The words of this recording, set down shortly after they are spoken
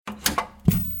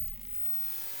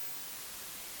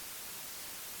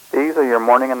these are your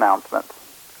morning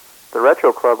announcements. The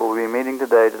Retro Club will be meeting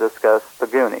today to discuss the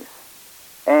Goonies.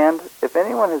 And if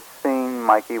anyone has seen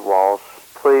Mikey Walsh,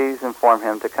 please inform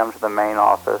him to come to the main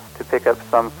office to pick up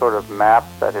some sort of map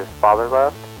that his father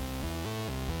left.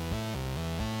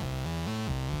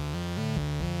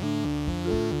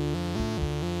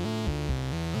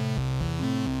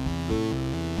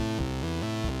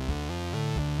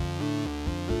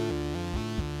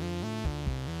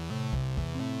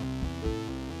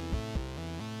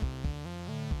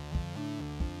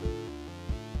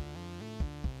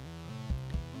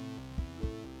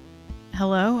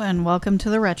 Hello and welcome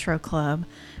to the Retro Club.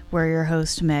 We're your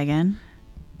host, Megan.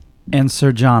 And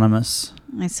Sir Jonimus.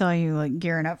 I saw you like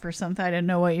gearing up for something. I didn't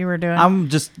know what you were doing. I'm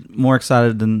just more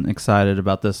excited than excited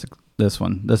about this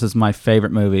one. This is my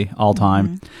favorite movie all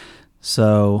time. Mm-hmm.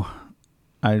 So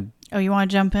Oh, you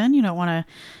want to jump in? You don't want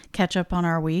to catch up on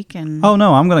our week? Oh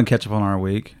no, I'm going to catch up on our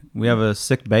week. We have a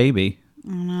sick baby.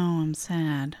 Oh no, I'm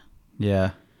sad.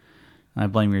 Yeah. I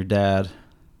blame your dad.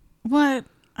 What?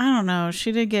 I don't know.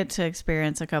 She did get to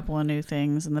experience a couple of new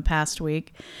things in the past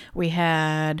week. We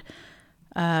had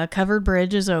Covered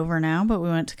Bridge is over now, but we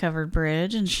went to Covered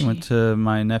Bridge and She went to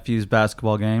my nephew's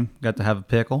basketball game. Got to have a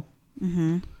pickle.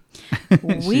 Mm-hmm.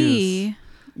 We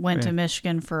went to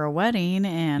Michigan for a wedding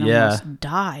and almost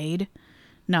died.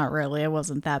 Not really. It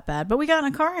wasn't that bad. But we got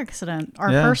in a car accident. Our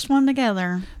first one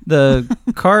together. The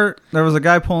cart, there was a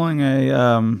guy pulling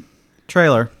a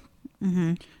trailer.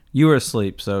 Mm-hmm. You were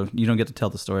asleep, so you don't get to tell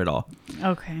the story at all.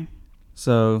 Okay.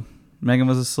 So Megan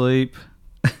was asleep.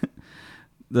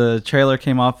 The trailer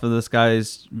came off of this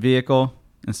guy's vehicle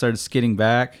and started skidding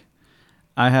back.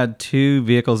 I had two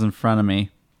vehicles in front of me.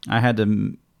 I had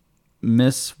to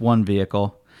miss one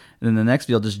vehicle, and then the next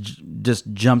vehicle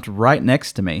just jumped right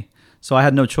next to me. So I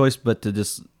had no choice but to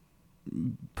just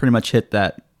pretty much hit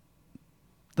that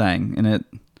thing, and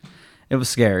it was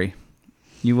scary.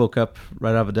 You woke up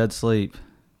right out of a dead sleep.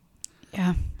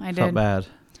 Yeah, I did. Felt bad.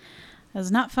 It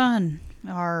was not fun.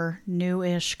 Our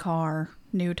new-ish car,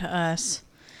 new to us.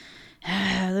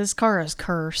 This car is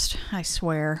cursed, I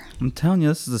swear. I'm telling you,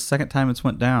 this is the second time it's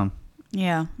went down.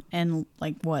 Yeah, in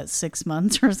like, what, 6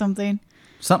 months or something?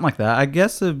 Something like that. I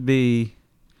guess it'd be,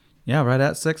 right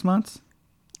at 6 months.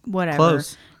 Whatever.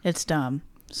 Close. It's dumb.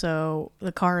 So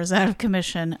the car is out of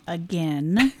commission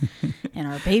again, and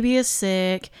our baby is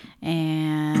sick,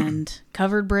 and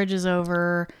Covered Bridge is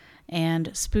over, and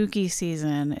spooky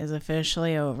season is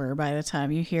officially over by the time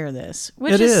you hear this,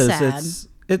 which is sad.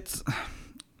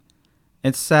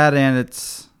 It's sad, and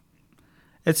it's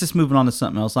just moving on to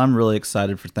something else. I'm really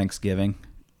excited for Thanksgiving.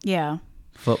 Yeah.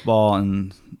 Football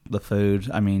and the food.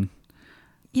 I mean,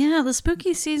 yeah, the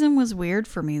spooky season was weird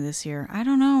for me this year. I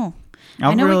don't know.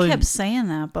 I know we kept saying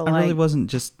that, but I really wasn't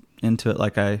just into it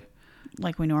like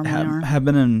we normally are. Have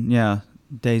been in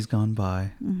days gone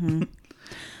by. Mm-hmm.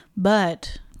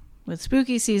 But with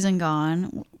spooky season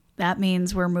gone, that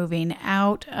means we're moving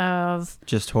out of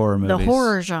just horror movies, the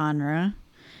horror genre,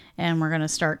 and we're going to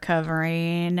start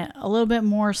covering a little bit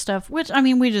more stuff. Which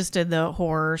we just did the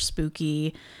horror,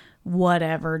 spooky,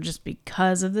 whatever, just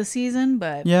because of the season.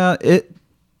 But yeah,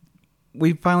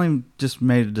 we finally just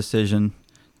made a decision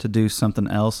to do something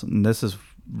else, and this is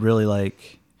really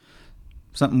like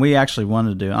something we actually wanted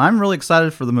to do. I'm really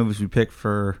excited for the movies we picked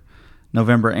for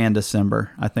November and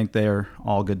December. I think they are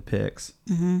all good picks.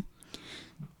 Mm-hmm.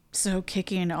 So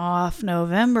kicking off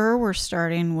November, we're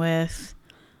starting with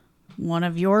one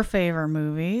of your favorite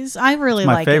movies. I really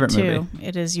like it too. Movie.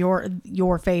 It is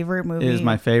your favorite movie. It is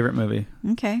my favorite movie.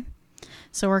 Okay.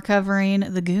 So we're covering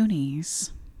the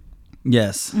Goonies.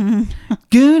 Yes.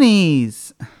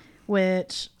 Goonies!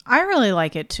 Which I really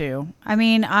like it too.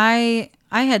 I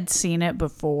had seen it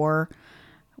before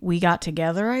we got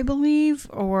together, I believe.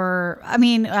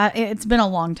 It's been a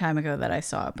long time ago that I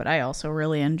saw it, but I also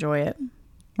really enjoy it.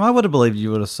 Well, I would have believed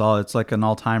you would have saw it. It's like an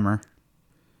all-timer.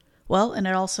 Well, and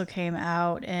it also came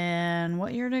out in...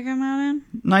 What year did it come out in?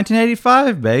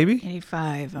 1985, baby.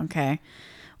 85, okay.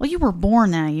 Well, you were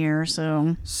born that year,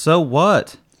 so... So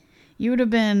what? You would have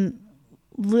been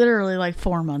literally like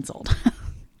 4 months old.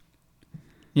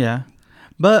 Yeah.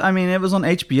 But, it was on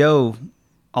HBO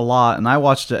a lot, and I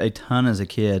watched it a ton as a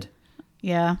kid.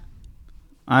 Yeah.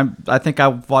 I think I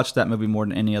watched that movie more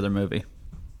than any other movie.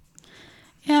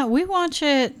 Yeah, we watch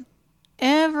it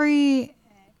every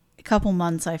couple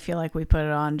months. I feel like we put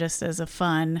it on just as a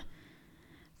fun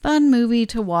movie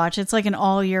to watch. It's like an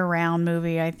all year round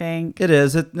movie, I think. It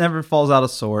is. It never falls out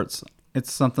of sorts.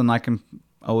 It's something I can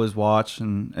always watch,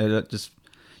 and it just,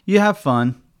 you have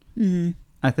fun. Mm-hmm.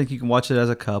 I think you can watch it as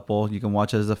a couple. You can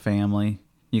watch it as a family.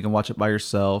 You can watch it by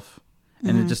yourself,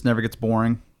 and it just never gets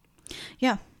boring.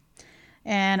 Yeah.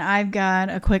 And I've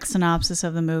got a quick synopsis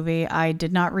of the movie. I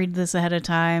did not read this ahead of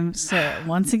time, so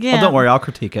once again, Oh, don't worry, I'll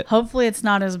critique it. hopefully it's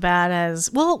not as bad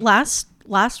as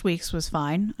last week's was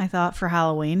fine. I thought for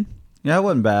Halloween. Yeah, it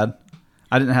wasn't bad.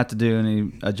 I didn't have to do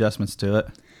any adjustments to it.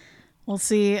 We'll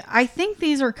see. I think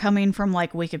these are coming from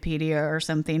like Wikipedia or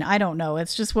something. I don't know.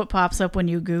 It's just what pops up when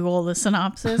you Google the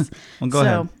synopsis. Well, go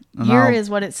ahead. And Here is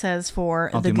what it says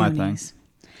for I'll the do my thing. Goonies.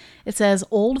 It says,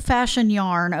 old-fashioned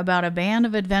yarn about a band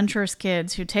of adventurous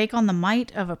kids who take on the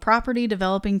might of a property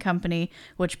developing company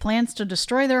which plans to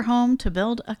destroy their home to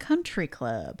build a country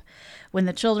club. When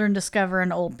the children discover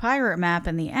an old pirate map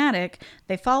in the attic,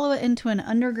 they follow it into an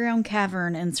underground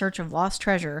cavern in search of lost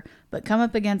treasure, but come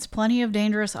up against plenty of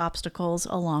dangerous obstacles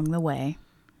along the way.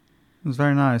 It was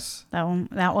very nice.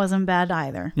 That wasn't bad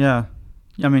either. Yeah.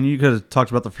 I mean, you could have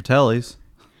talked about the Fratellis.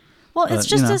 Well, it's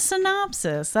just you know. a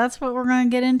synopsis. That's what we're going to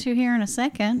get into here in a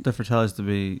second. The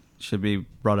Fratellis should be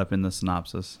brought up in the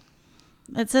synopsis.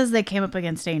 It says they came up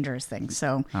against dangerous things,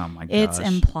 so Oh my gosh. it's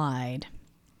implied.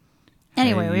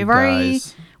 Anyway, Hey,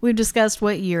 we've discussed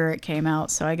what year it came out,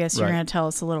 so I guess you're Right. going to tell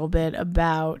us a little bit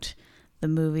about the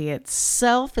movie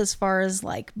itself as far as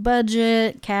like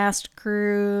budget, cast,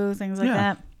 crew, things like Yeah.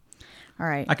 that. All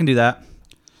right, I can do that.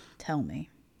 tell me.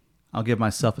 I'll give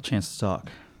myself a chance to talk.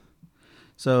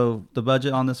 So the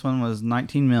budget on this one was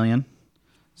 $19 million.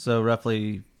 So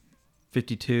roughly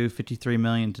 53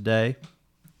 million today.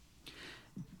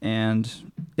 And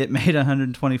it made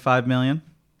 $125 million.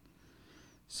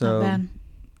 So Not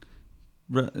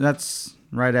bad. that's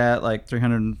right at like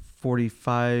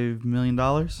 $345 million.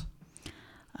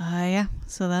 Yeah,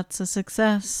 so that's a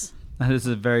success. That is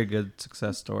a very good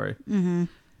success story. Mm-hmm.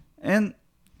 And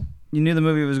you knew the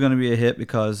movie was going to be a hit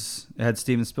because it had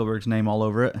Steven Spielberg's name all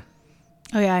over it.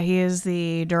 Oh yeah, he is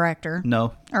the director.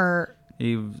 No, Or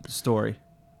the story.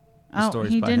 The oh,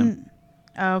 story's he by didn't. him.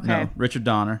 Oh, okay. No, Richard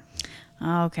Donner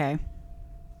Okay.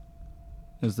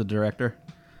 is the director.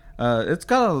 It's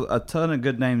got a ton of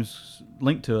good names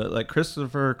linked to it, like Chris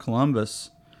Columbus,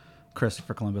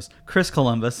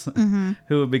 Mm-hmm.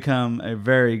 who would become a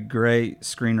very great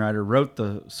screenwriter, wrote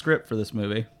the script for this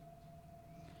movie.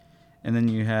 And then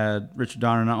you had Richard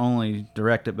Donner not only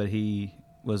direct it, but he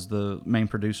was the main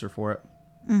producer for it.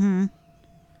 Mm-hmm.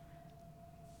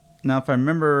 Now, if I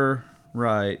remember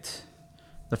right,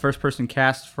 the first person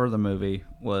cast for the movie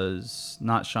was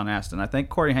not Sean Astin. I think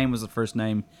Corey Haim was the first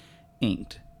name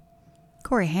inked.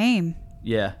 Corey Haim.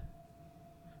 Yeah.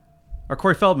 Or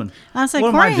Corey Feldman. I was like, What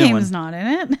am Corey I doing? Haim's not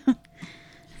in it.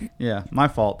 Yeah, my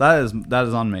fault. That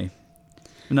is on me.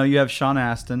 No, you have Sean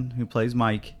Astin, who plays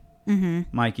Mikey.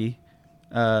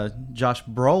 Josh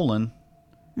Brolin,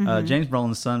 James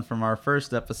Brolin's son from our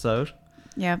first episode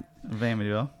Yep. of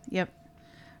Amityville. Yep.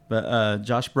 But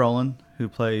Josh Brolin, who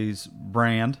plays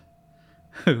Brand,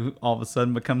 who all of a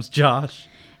sudden becomes Josh.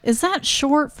 Is that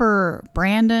short for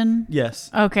Brandon?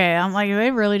 Yes. Okay, I'm like, they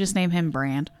really just name him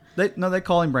Brand. They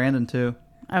call him Brandon too.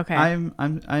 Okay.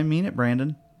 I mean it,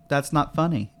 Brandon. That's not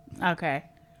funny. Okay.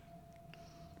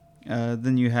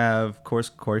 Then you have, of course,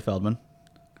 Corey Feldman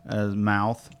as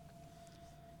Mouth.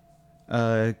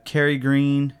 Carrie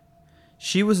Green,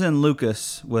 she was in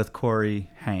Lucas with Corey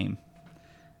Haim.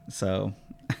 So,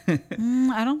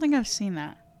 I don't think I've seen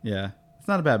that. yeah, it's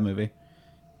not a bad movie.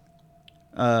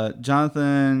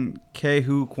 Jonathan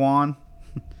Ke-Hu Kwan,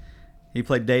 he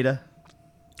played Data.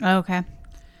 Okay.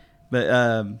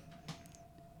 But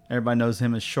everybody knows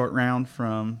him as Short Round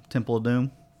from Temple of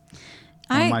Doom.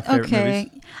 One of my favorite movies.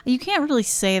 You can't really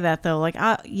say that though. Like,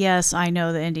 yes, I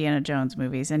know the Indiana Jones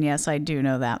movies, and yes, I do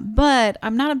know that. But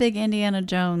I'm not a big Indiana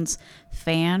Jones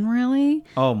fan, really.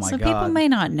 Oh my so God. people may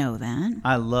not know that.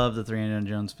 I love the three Indiana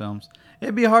Jones films.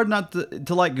 It'd be hard not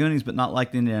to like Goonies, but not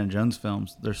like the Indiana Jones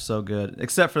films. They're so good,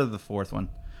 except for the fourth one.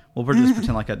 We'll just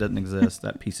pretend like that doesn't exist.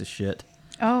 That piece of shit.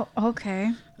 Oh,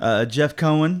 okay. Jeff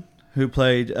Cohen, who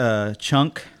played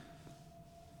Chunk.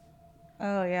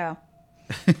 Oh yeah.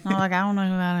 I'm like, I don't know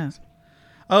who that is.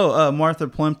 Oh, Martha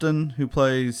Plimpton, who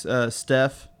plays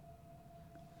Steph.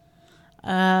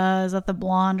 Is that the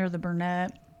blonde or the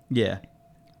brunette? Yeah.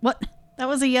 What? That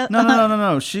was a yes.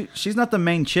 No. She's not the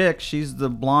main chick. She's the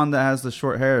blonde that has the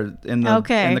short hair in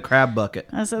the crab bucket.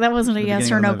 So that wasn't a The yes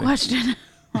beginning or of no the movie. question.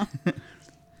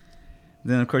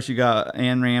 Then, of course, you got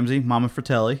Ann Ramsey, Mama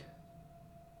Fratelli.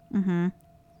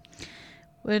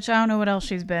 Which I don't know what else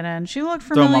she's been in. She looked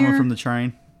Throw familiar. Mama from the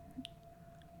Train.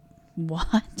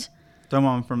 What? Throw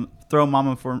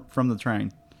Mama from the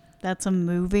Train. That's a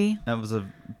movie? That was a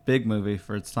big movie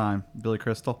for its time. Billy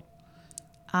Crystal.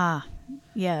 Ah,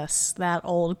 yes, that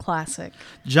old classic.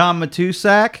 John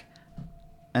Matusak,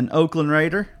 an Oakland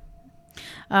Raider.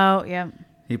 Oh, yeah.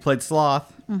 He played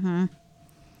Sloth.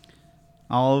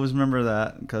 I'll always remember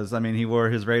that because, I mean, he wore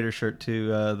his Raider shirt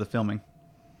to the filming.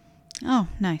 Oh,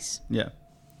 nice. Yeah.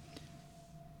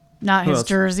 Not Who his else?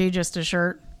 jersey, just a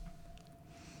shirt.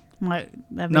 That'd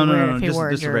be No, weird if he just,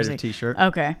 wore just a a jersey. Raider t-shirt.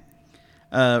 Okay.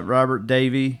 Robert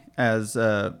Davey as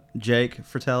Jake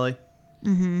Fratelli.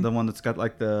 Mm-hmm. The one that's got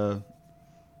like the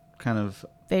kind of...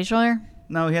 Facial hair?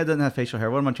 No, he doesn't have facial hair.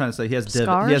 What am I trying to say? He has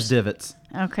Scars? He has divots.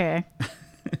 Okay.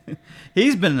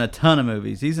 He's been in a ton of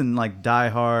movies. He's in like Die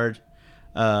Hard,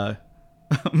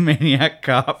 Maniac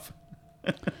Cop.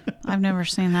 I've never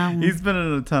seen that one. He's been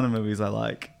in a ton of movies I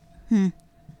like.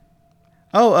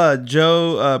 Oh,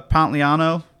 Joe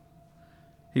Pantoliano.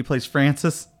 He plays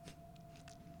Francis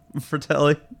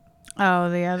Fratelli. Oh,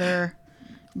 the other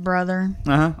brother.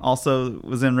 Also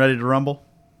was in Ready to Rumble.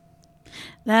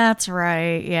 That's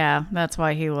right. Yeah, that's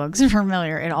why he looks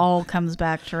familiar. It all comes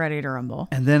back to Ready to Rumble.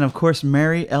 And then, of course,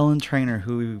 Mary Ellen Trainor,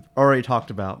 who we've already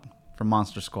talked about from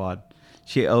Monster Squad.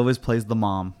 She always plays the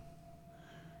mom.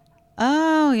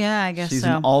 Oh, yeah, I guess She's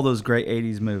so. in all those great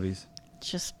 80s movies.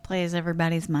 Just plays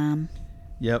everybody's mom.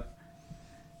 Yep.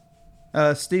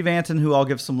 Steve Anton, who I'll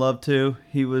give some love to.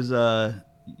 He was a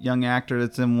young actor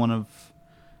that's in one of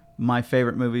my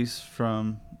favorite movies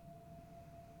from,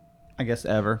 I guess,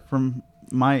 ever. From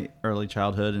my early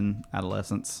childhood and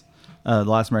adolescence. The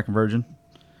Last American Virgin.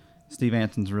 Steve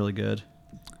Anton's really good.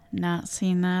 Not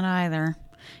seen that either.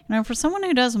 You know, for someone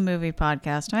who does a movie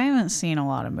podcast, I haven't seen a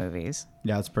lot of movies.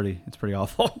 Yeah, it's pretty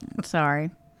awful.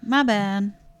 Sorry. My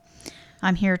bad.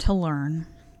 I'm here to learn.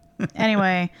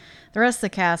 Anyway, the rest of the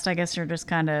cast, I guess, are just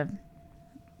kind of...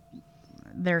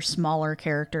 They're smaller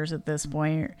characters at this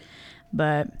point.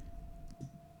 But...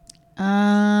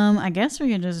 I guess we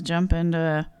can just jump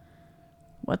into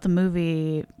what the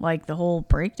movie... Like, the whole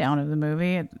breakdown of the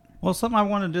movie. Well, something I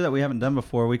want to do that we haven't done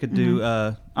before, we could do...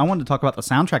 I wanted to talk about the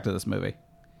soundtrack to this movie.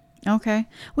 Okay.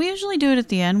 We usually do it at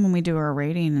the end when we do our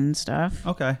rating and stuff.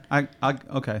 Okay.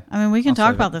 Okay. I mean, we can I'll talk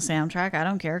save about it. the soundtrack. I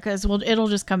don't care because it'll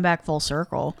just come back full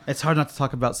circle. It's hard not to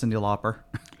talk about Cyndi Lauper.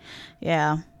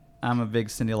 Yeah. I'm a big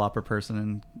Cyndi Lauper person,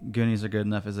 and Goonies Are Good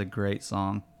Enough is a great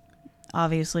song.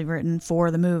 Obviously written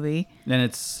for the movie. And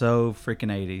it's so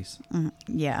freaking 80s.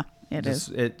 Yeah, it is.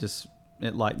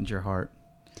 It lightens your heart.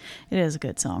 It is a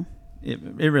good song. It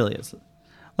really is.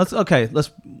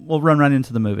 We'll run right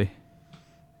into the movie.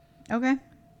 Okay.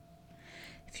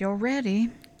 If you're ready.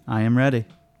 I am ready.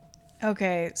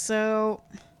 Okay, so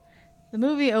the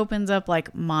movie opens up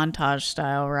like montage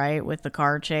style, right? With the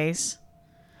car chase.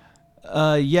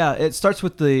 Yeah, it starts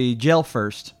with the jail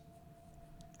first.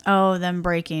 Oh, them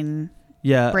breaking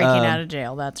out of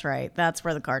jail. That's right. That's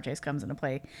where the car chase comes into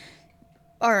play.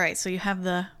 All right, so you have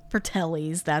the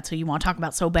Fratellis. That's who you want to talk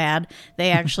about so bad.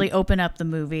 They actually open up the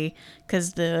movie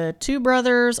because the two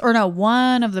brothers, or no,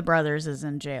 one of the brothers is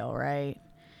in jail, right?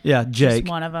 Yeah, Jake. Just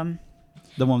one of them.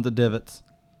 The one with the divots.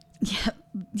 Yeah,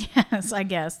 yes, I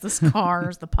guess. The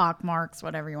scars, the pock marks,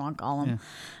 whatever you want to call them.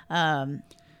 Yeah.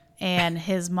 And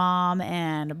his mom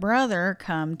and brother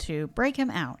come to break him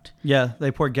out. Yeah,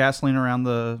 they pour gasoline around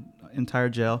the entire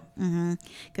jail.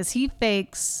 Because he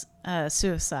fakes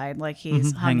suicide, like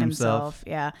he's hung himself.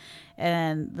 Yeah.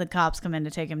 And the cops come in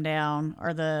to take him down,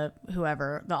 or the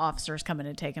officers come in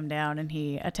to take him down, and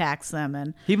he attacks them.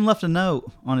 And He even left a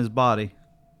note on his body.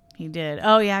 he did.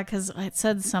 Oh, yeah, because it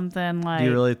said something like... Do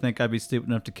you really think I'd be stupid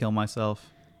enough to kill myself?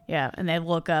 Yeah, and they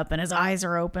look up, and his eyes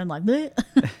are open, like... Bleh.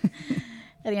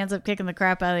 And he ends up kicking the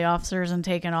crap out of the officers and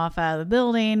taking off out of the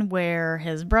building, where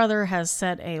his brother has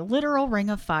set a literal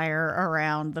ring of fire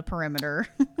around the perimeter.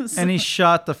 And he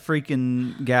shot the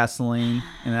freaking gasoline,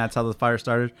 and that's how the fire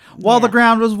started. While the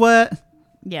ground was wet?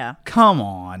 Yeah. Come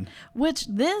on.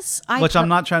 I'm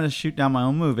not trying to shoot down my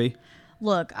own movie.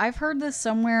 Look, I've heard this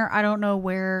somewhere. I don't know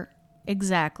where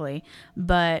exactly,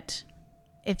 but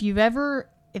if you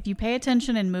pay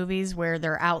attention in movies where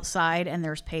they're outside and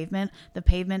there's pavement, the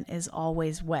pavement is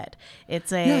always wet.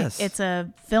 It's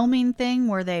a filming thing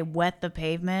where they wet the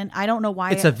pavement. I don't know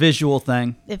why. It's a visual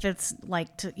thing. If it's like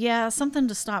something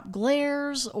to stop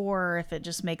glares, or if it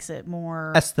just makes it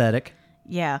more aesthetic.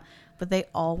 Yeah, but they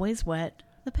always wet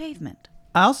the pavement.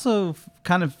 I also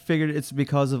kind of figured it's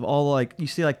because of all you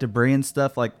see debris and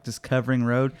stuff just covering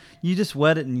road. You just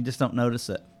wet it and you just don't notice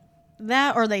it.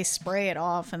 That, or they spray it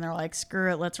off and they're like,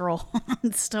 screw it, let's roll.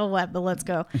 It's still wet, but let's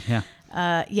go.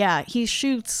 Yeah. He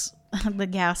shoots the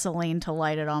gasoline to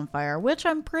light it on fire, which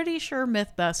I'm pretty sure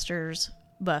Mythbusters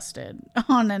busted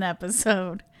on an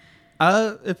episode.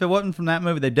 If it wasn't from that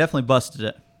movie, they definitely busted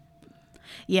it.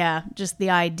 Yeah, just the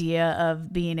idea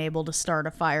of being able to start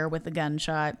a fire with a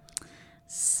gunshot.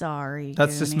 Sorry,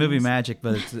 That's Goonies. just movie magic,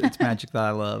 but it's magic that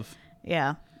I love.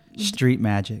 Yeah. Street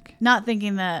magic. Not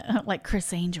thinking that like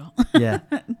Chris Angel. Yeah.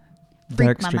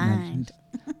 Freak my mind.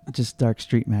 Magic. Just dark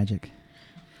street magic.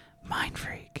 Mind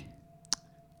freak.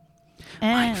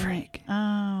 Mind freak.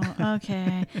 Oh,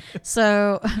 okay.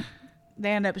 So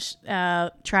they end up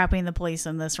trapping the police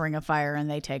in this ring of fire, and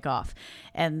they take off.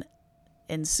 And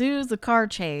ensues the car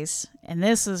chase, and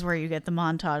this is where you get the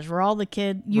montage where all the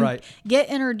get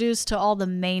introduced to all the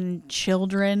main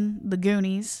children, the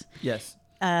Goonies. Yes.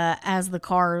 As the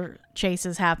car chase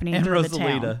is happening And through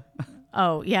Rosalita. the town.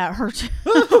 Oh yeah, her too.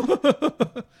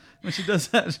 When she does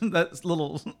that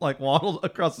little like waddle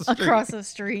across the street. Across the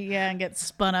street, yeah, and gets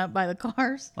spun up by the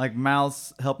cars. Like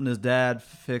Mouse helping his dad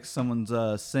fix someone's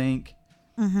sink.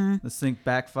 Mm-hmm. The sink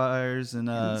backfires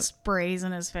and sprays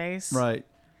in his face. Right.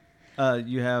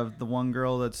 You have the one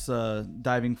girl that's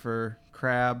diving for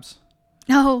crabs.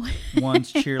 Oh.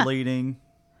 One's cheerleading.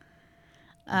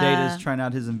 Data's trying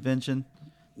out his invention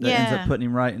that ends up putting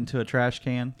him right into a trash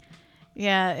can.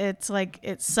 Yeah, it's like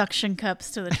it suction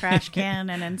cups to the trash can,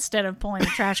 and instead of pulling the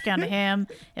trash can to him,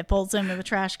 it pulls him to the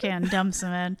trash can and dumps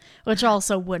him in, which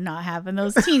also would not happen.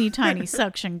 Those teeny tiny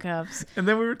suction cups. And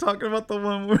then we were talking about the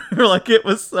one where like it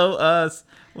was so us.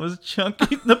 Was Chunk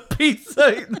eating the pizza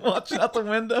and watching out the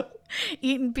window?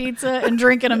 Eating pizza and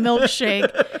drinking a milkshake.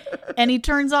 And he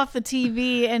turns off the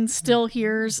TV and still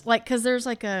hears, like, because there's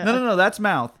like a... No, that's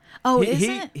Mouth. Oh, is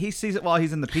it? He sees it while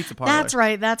he's in the pizza parlor. That's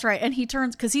right. And he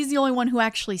turns, because he's the only one who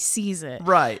actually sees it.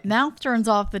 Right. Mouth turns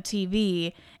off the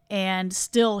TV and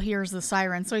still hears the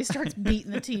siren, so he starts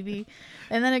beating the TV.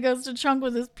 And then it goes to Chunk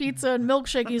with his pizza and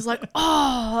milkshake. He's like,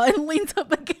 oh, and leans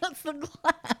up against the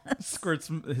glass. Squirts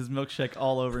his milkshake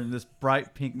all over in this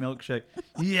bright pink milkshake.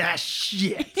 Yeah,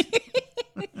 shit.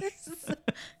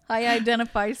 I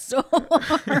identify so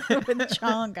hard with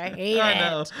Chunk. I hate it. I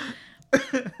know.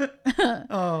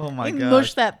 Oh my god!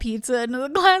 Mush that pizza into the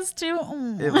glass too.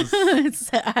 It was it's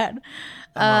sad.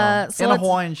 So in a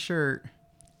Hawaiian shirt.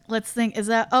 Let's think. Is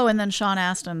that? Oh, and then Sean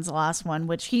Astin's the last one,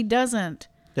 which he doesn't.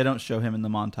 They don't show him in the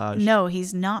montage. No,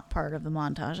 he's not part of the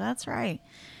montage. That's right.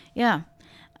 Yeah.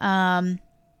 And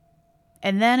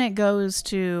then it goes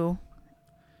to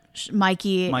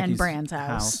Mikey's and Bran's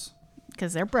house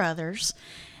because they're brothers.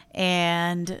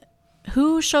 And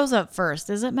who shows up first?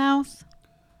 Is it Mouth?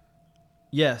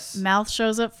 Yes. Mouth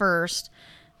shows up first.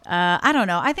 I don't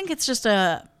know. I think it's just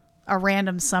a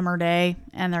random summer day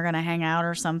and they're going to hang out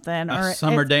or something. A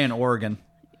summer day in Oregon.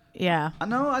 Yeah.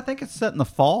 I think it's set in the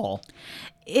fall.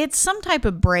 It's some type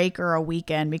of break or a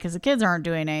weekend because the kids aren't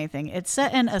doing anything. It's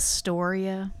set in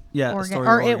Astoria, yeah, Oregon. Astoria,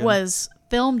 or Oregon. It was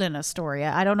filmed in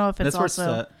Astoria. I don't know if it's That's where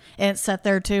also... it's set. It's set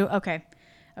there too? Okay.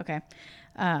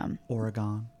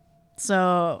 Oregon.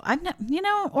 So,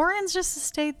 Oregon's just a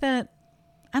state that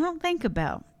I don't think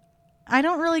about. I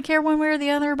don't really care one way or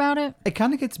the other about it. It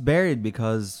kind of gets buried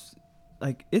because,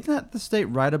 like, isn't that the state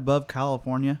right above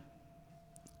California?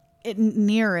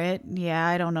 Near it, yeah.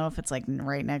 I don't know if it's like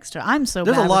right next to it. I'm so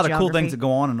There's bad a lot with of cool geography. things that go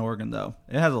on in Oregon, though.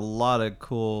 It has a lot of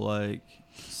cool, like,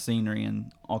 scenery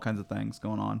and all kinds of things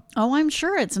going on. Oh, I'm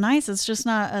sure it's nice. It's just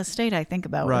not a state I think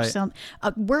about. Right.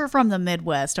 We're from the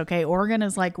Midwest, okay? Oregon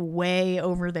is like way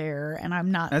over there, and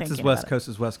I'm not That's thinking as West about Coast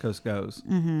as West Coast goes.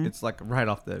 Mm-hmm. It's like right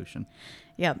off the ocean.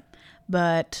 Yep.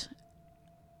 But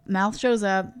Mouth shows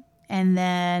up, and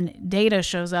then Data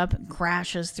shows up and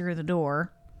crashes through the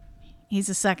door. He's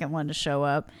the second one to show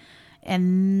up.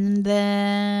 And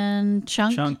then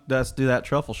Chunk does do that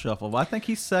truffle shuffle. Well, I think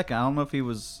he's second. I don't know if he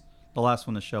was the last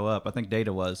one to show up. I think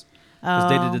Data was. Because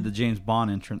Data did the James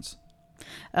Bond entrance.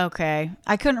 Okay.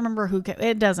 I couldn't remember who came.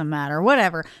 It doesn't matter.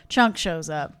 Whatever. Chunk shows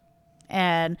up.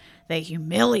 And they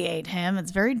humiliate him.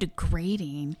 It's very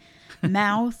degrading.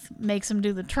 Mouth makes him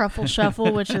do the truffle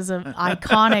shuffle, which is an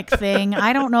iconic thing.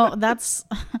 I don't know.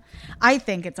 I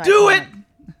think it's iconic. Do it!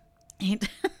 He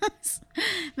does.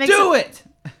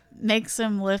 Makes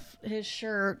him lift his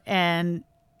shirt and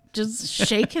just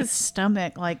shake his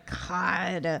stomach like,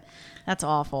 God, that's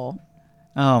awful.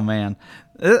 Oh, man.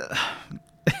 And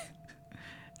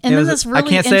then this really I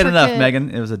can't say it enough, Megan.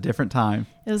 It was a different time.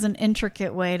 It was an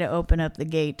intricate way to open up the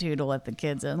gate, too, to let the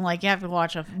kids in. Like, you have to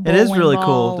watch a bowling It is really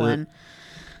ball cool. And,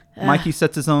 Mikey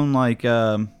sets his own, like,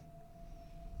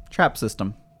 trap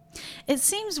system. It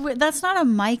seems weird. That's not a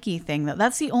Mikey thing, though.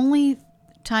 That's the only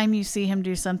time you see him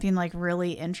do something, like,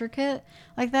 really intricate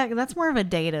like that. That's more of a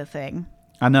Data thing.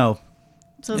 I know.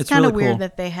 So it's kind of really weird cool.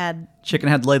 that they had... Chicken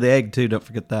had to lay the egg, too. Don't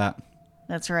forget that.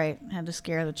 That's right. Had to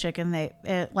scare the chicken.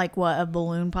 Like what, a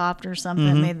balloon popped or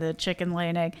something made the chicken lay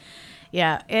an egg.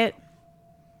 Yeah, I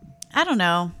don't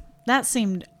know. That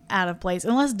seemed out of place.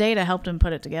 Unless Data helped him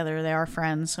put it together. They are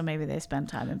friends, so maybe they spend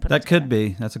time and put it together. That could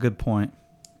be. That's a good point.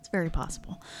 It's very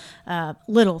possible.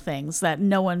 Little things that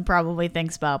no one probably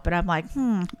thinks about, but I'm like,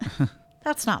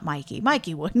 that's not Mikey.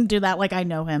 Mikey wouldn't do that. Like, I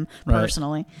know him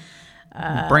personally.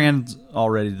 Brand's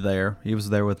already there. He was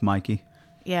there with Mikey.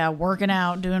 Yeah, working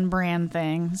out, doing brand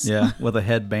things. Yeah, with a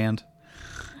headband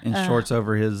and shorts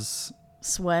over his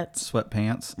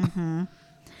sweatpants. Mm-hmm.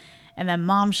 And then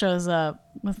Mom shows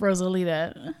up with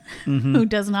Rosalita, who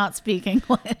does not speak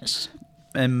English.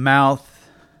 And Mouth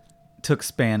took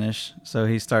Spanish, so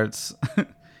he starts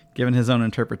giving his own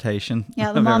interpretation.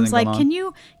 Yeah, the mom's like, can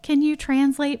you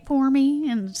translate for me?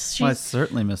 And she's, why,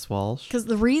 certainly, Miss Walsh. Because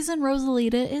the reason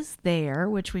Rosalita is there,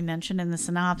 which we mentioned in the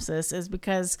synopsis, is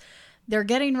because they're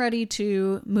getting ready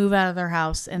to move out of their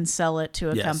house and sell it to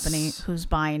a company who's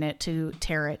buying it to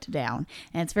tear it down.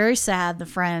 And it's very sad. The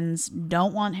friends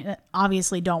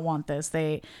obviously don't want this.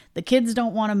 The kids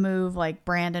don't want to move, like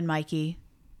Brand and Mikey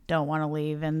don't want to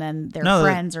leave. And then their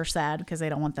friends are sad because they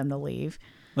don't want them to leave.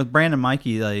 With Brand and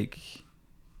Mikey, like,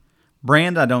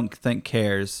 Brand I don't think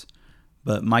cares,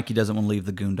 but Mikey doesn't want to leave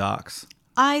the Goondocks.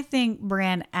 I think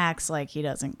Brand acts like he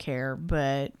doesn't care,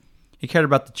 but... He cared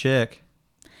about the chick.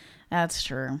 That's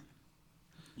true.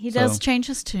 He does change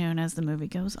his tune as the movie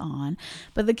goes on.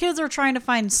 But the kids are trying to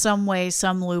find some way,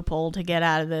 some loophole to get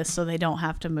out of this so they don't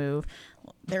have to move.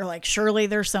 They're like, surely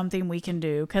there's something we can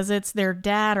do. Because it's their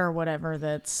dad or whatever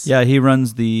that's... Yeah, he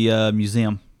runs the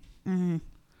museum. Mm-hmm.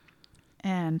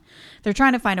 And they're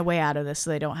trying to find a way out of this so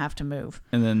they don't have to move.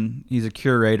 And then he's a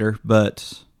curator,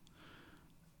 but...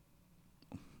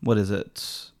 What is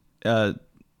it?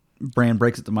 Brand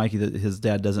breaks it to Mikey that his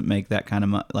dad doesn't make that kind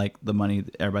of like the money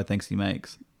that everybody thinks he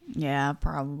makes. Yeah,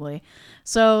 probably.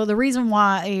 So the reason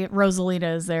why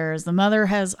Rosalita is there is the mother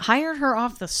has hired her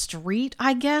off the street,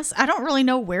 I guess. I don't really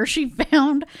know where she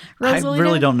found Rosalita. I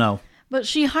really don't know. But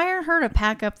she hired her to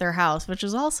pack up their house, which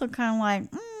is also kind of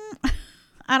like,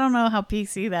 I don't know how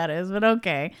PC that is, but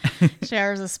okay. She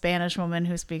hires a Spanish woman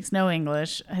who speaks no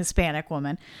English, a Hispanic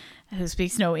woman who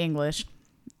speaks no English,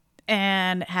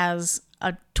 and has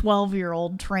a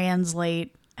 12-year-old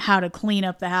translate how to clean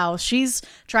up the house. She's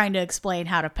trying to explain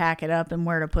how to pack it up and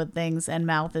where to put things, and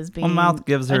Mouth is being Mouth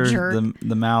gives her jerk.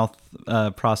 the Mouth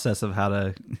process of how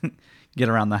to get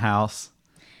around the house.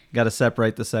 Got to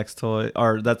separate the sex toy,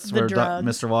 or that's where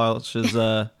Mr.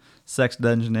 Walsh's sex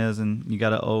dungeon is, and you got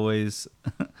to always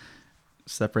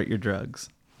separate your drugs.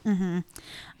 Mm-hmm.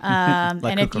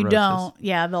 Like and if you don't,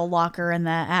 they'll lock her in the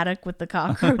attic with the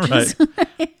cockroaches.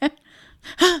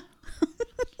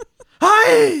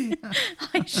 Hi!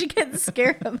 She gets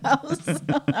scared of those.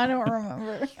 I don't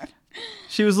remember.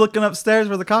 She was looking upstairs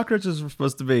where the cockroaches were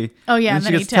supposed to be. Oh, yeah. And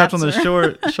then she gets tapped on the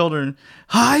shoulder and,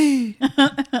 hi!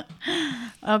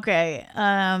 Okay.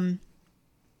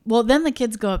 Well, then the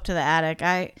kids go up to the attic.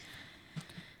 They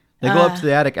go up to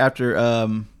the attic after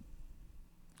the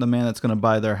man that's going to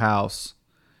buy their house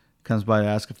comes by to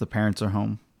ask if the parents are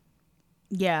home.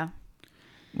 Yeah.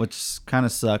 Which kind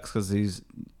of sucks because he's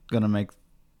going to make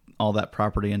all that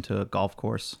property into a golf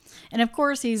course. And of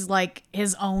course, he's like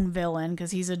his own villain because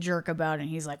he's a jerk about it.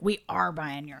 And he's like, we are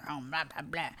buying your home, blah, blah,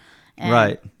 blah. And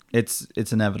right. It's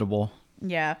inevitable.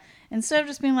 Yeah. Instead of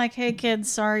just being like, hey,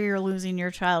 kids, sorry you're losing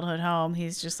your childhood home,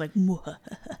 he's just like,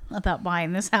 about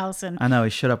buying this house. And I know,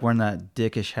 he showed up wearing that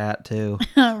dickish hat, too.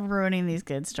 ruining these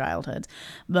kids' childhoods.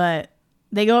 But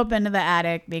they go up into the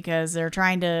attic because they're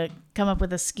trying to come up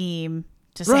with a scheme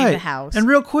to save the house. And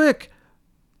real quick,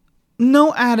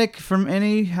 no attic from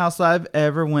any house I've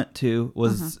ever went to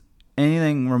was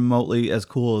anything remotely as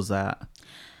cool as that.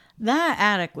 That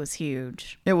attic was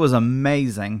huge. It was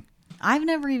amazing. I've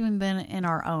never even been in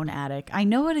our own attic. I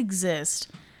know it exists.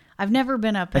 I've never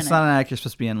been up in it. It's not an attic you're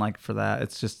supposed to be in like for that.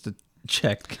 It's just to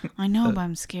check. I know, but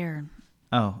I'm scared.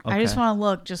 Oh, okay. I just want to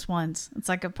look just once. It's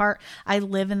like a part. I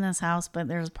live in this house, but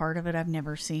there's a part of it I've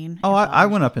never seen. Oh, I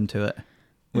went up into it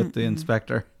with the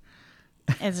inspector.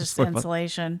 It's just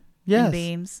insulation. Yes. And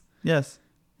beams. Yes.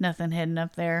 Nothing hidden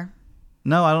up there.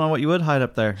 No, I don't know what you would hide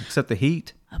up there except the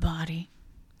heat. A body.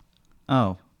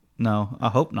 Oh, no. I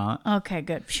hope not. Okay,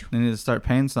 good. You need to start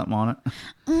paying something on it.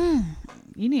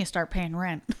 You need to start paying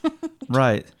rent.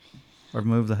 Right. Or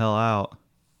move the hell out.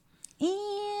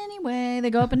 Anyway, they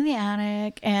go up into the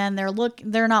attic and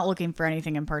they're not looking for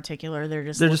anything in particular. They're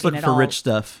just looking for rich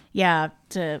stuff. Yeah,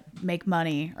 to make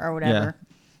money or whatever. Yeah.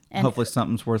 And hopefully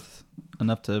something's worth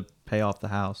enough to pay off the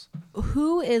house.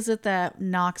 Who is it that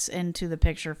knocks into the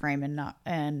picture frame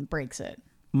and breaks it?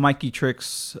 Mikey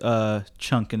tricks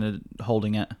Chunk into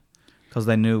holding it because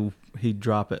they knew he'd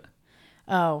drop it.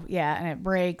 Oh, yeah, and it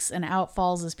breaks and out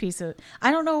falls this piece of...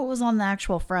 I don't know what was on the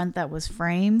actual front that was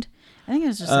framed. I think it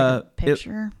was just like a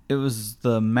picture. It was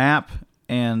the map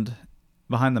and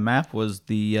behind the map was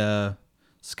the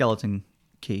skeleton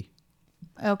key.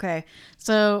 Okay,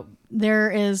 so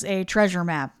there is a treasure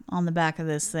map on the back of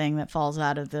this thing that falls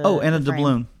out of the And a the frame.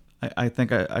 doubloon. I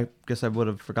think I guess I would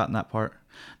have forgotten that part.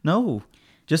 No,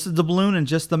 just the doubloon and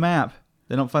just the map.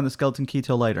 They don't find the skeleton key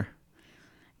till later.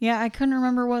 Yeah, I couldn't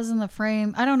remember what was in the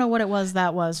frame. I don't know what it was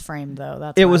that was framed though.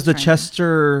 That's It what I was the trying to-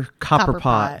 Chester copper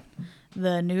pot.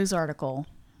 the news article,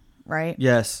 right?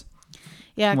 Yes,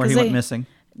 Yeah, where he because went missing.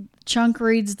 Chunk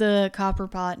reads the copper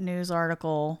pot news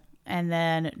article, and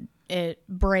then it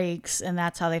breaks, and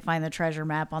that's how they find the treasure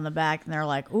map on the back. And they're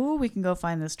like, "Ooh, we can go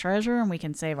find this treasure, and we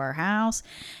can save our house."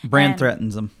 Bran And-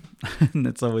 threatens him. And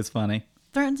it's always funny.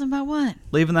 Threatens him about what?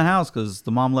 Leaving the house because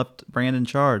the mom left Bran in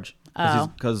charge. Oh.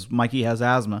 Because Mikey has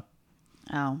asthma.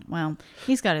 Oh, well,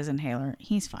 he's got his inhaler.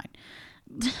 He's fine.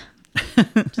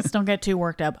 Just don't get too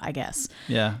worked up, I guess.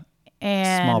 Yeah.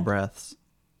 And Small breaths.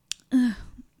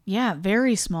 yeah,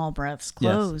 very small breaths,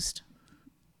 closed.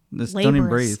 Just don't even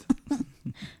Laborious. breathe.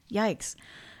 Yikes.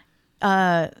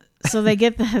 So they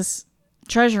get this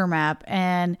treasure map,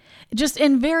 and just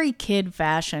in very kid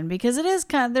fashion, because it is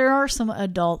there are some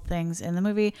adult things in the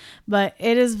movie, but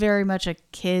it is very much a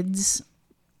kid's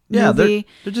Yeah, movie.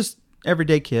 they're just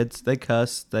everyday kids. They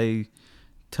cuss. They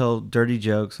tell dirty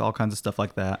jokes, all kinds of stuff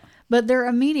like that. But their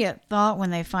immediate thought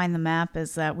when they find the map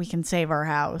is that we can save our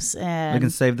house, and We can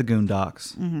save the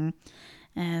Goondocks. and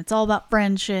it's all about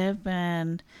friendship,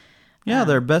 and Yeah,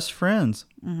 they're best friends.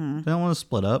 They don't want to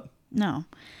split up. no.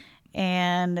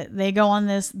 And they go on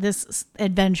this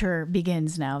adventure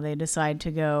begins now. They decide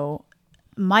to go.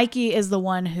 Mikey is the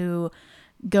one who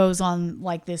goes on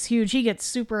like this huge. He gets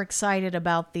super excited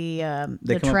about They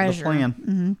the come treasure up with a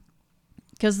plan.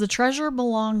 because the treasure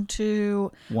belonged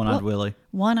to One-eyed Willie.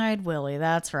 One-Eyed Willie.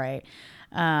 That's right.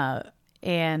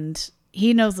 And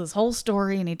he knows this whole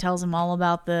story, and he tells him all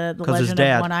about the 'Cause his legend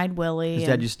dad- of One-Eyed Willie. His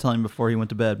dad used to tell him before he went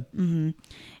to bed.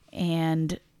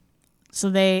 And so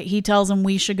he tells them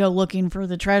we should go looking for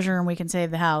the treasure and we can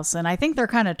save the house. And I think they're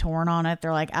kind of torn on it.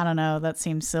 They're like, I don't know, that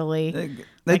seems silly. They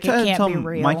Like, it try to can't tell be him,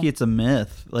 real. Mikey, it's a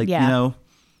myth. Like, Yeah. you know,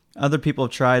 other people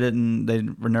have tried it and they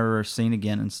were never seen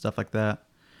again and stuff like that.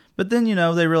 But then, you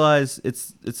know, they realize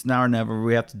it's now or never.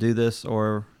 We have to do this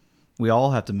or we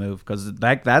all have to move because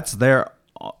that's their...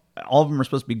 All of them are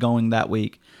supposed to be going that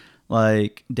week.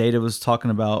 Like, Data was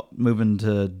talking about moving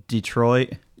to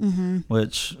Detroit,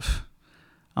 which...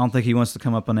 I don't think he wants to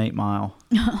come up an 8 Mile.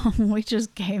 We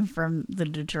just came from the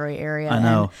Detroit area. I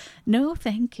know. And no,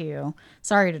 thank you.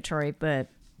 Sorry, Detroit, but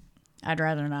I'd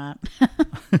rather not.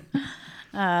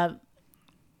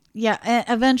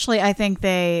 Eventually I think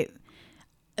they're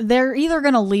either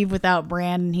going to leave without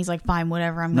Bran, and he's like, fine,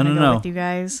 whatever, I'm going to go with you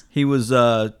guys. He was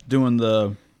doing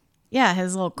the Yeah,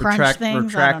 his little crunch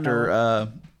things. I don't know.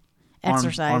 retractor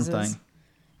Exercises. arm thing.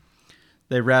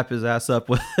 They wrap his ass up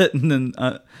with it and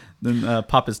then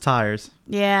pop his tires.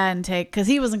 Yeah, and because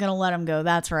he wasn't going to let him go.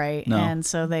 That's right. No. And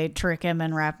so they trick him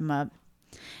and wrap him up.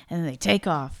 And they take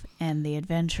off, and the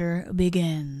adventure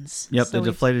begins. Yep, So they we-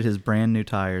 deflated his brand new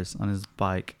tires on his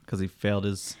bike because he failed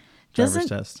his driver's Doesn't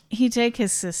test. he take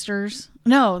his sister's?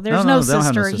 No, there's No, no, they don't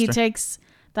have no sister. He sister. takes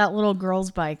that little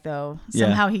girl's bike, though. Yeah,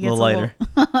 Somehow he a gets little later.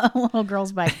 a little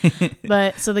girl's bike.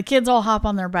 But so the kids all hop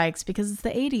on their bikes because it's the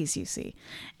 80s, you see.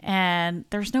 And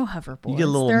there's no hoverboards. You get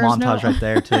a little There's montage no- right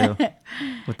there too,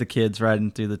 with the kids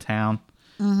riding through the town,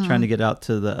 Mm-hmm. trying to get out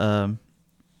to the.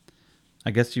 I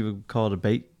guess you would call it a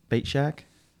bait shack.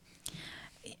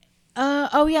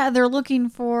 Oh yeah, they're looking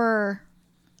for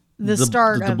the The-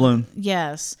 start the of doubloon.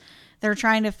 Yes, they're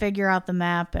trying to figure out the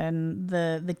map and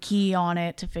the key on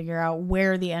it to figure out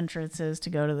where the entrance is to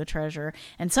go to the treasure.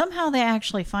 And somehow they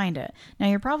actually find it. Now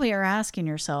you probably are asking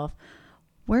yourself,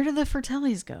 where did the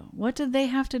Fratellis go? What did they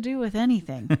have to do with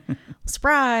anything?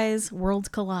 Surprise! Worlds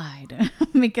collide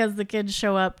because the kids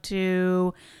show up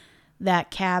to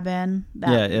that cabin.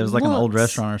 That It was like an old looks-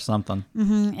 restaurant or something.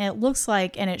 It looks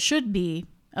like, and it should be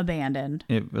abandoned.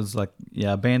 It was like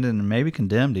abandoned and maybe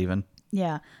condemned even.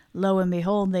 Yeah. Lo and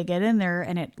behold, they get in there,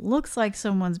 and it looks like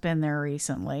someone's been there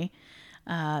recently.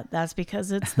 That's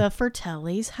because it's the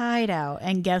Fratellis hideout.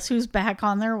 And guess who's back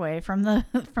on their way from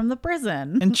the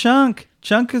prison? And Chunk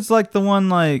is like the one,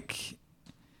 like,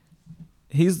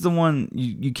 he's the one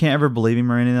you can't ever believe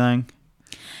him or anything.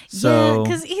 So Yeah,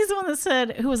 because he's the one that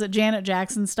said, who was it? Janet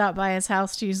Jackson stopped by his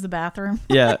house to use the bathroom.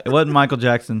 yeah, it wasn't Michael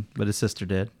Jackson, but his sister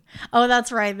did. Oh,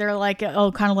 that's right. They're like,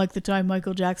 kind of like the time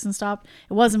Michael Jackson stopped.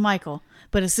 It wasn't Michael,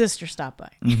 but his sister stopped by.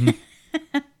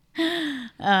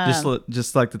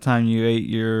 Just like the time you ate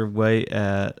your way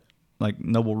at like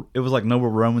Noble. It was like Noble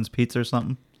Roman's Pizza or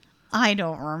something. I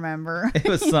don't remember. It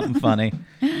was something funny.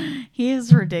 He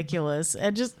is ridiculous.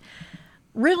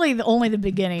 Really, only the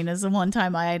beginning is the one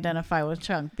time I identify with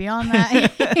Chunk. Beyond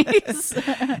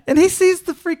that, And he sees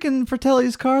the freaking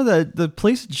Fratelli's car that the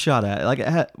police had shot at, like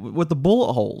with the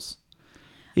bullet holes.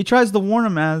 He tries to warn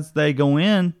them as they go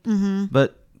in,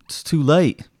 but it's too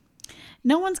late.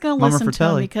 no one's going to listen to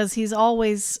him because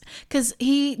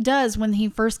he does when he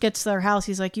first gets to their house.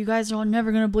 He's like, "You guys are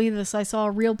never going to believe this. I saw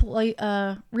a real police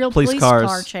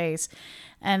car chase."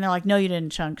 And they're like, "No, you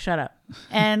didn't, Chunk. Shut up."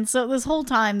 And so this whole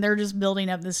time, they're just building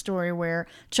up this story where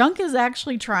Chunk is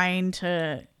actually trying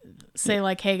to say,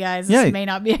 like, "Hey, guys, this may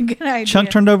not be a good idea." Chunk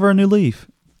turned over a new leaf.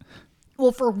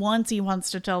 Well, for once, he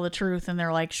wants to tell the truth, and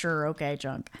they're like, "Sure, okay,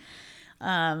 Chunk."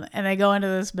 And they go into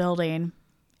this building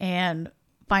and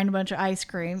find a bunch of ice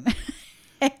cream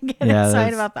and get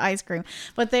excited about the ice cream.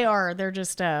 But they're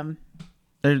just...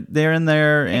 they're in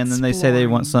there, and then they say they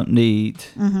want something to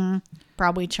eat. Mm-hmm.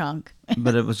 Probably Chunk.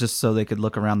 But it was just so they could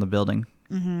look around the building.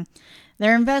 Mm-hmm.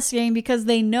 They're investigating because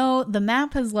they know the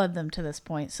map has led them to this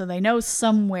point. So they know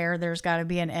somewhere there's got to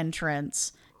be an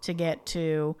entrance to get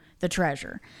to the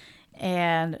treasure.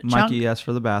 And Mikey asked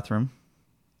for the bathroom.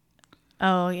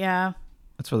 Oh, yeah.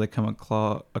 That's where they come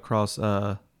across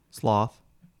Sloth.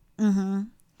 Mm-hmm.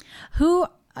 Who,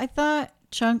 I thought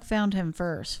Chunk found him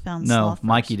first. Sloth first.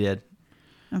 Mikey did.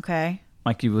 Okay.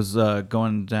 Mikey was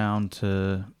going down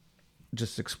to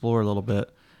just explore a little bit,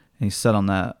 and he sat on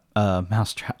that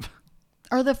mousetrap.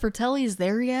 Are the Fratellis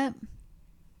there yet?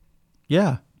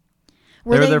 Yeah.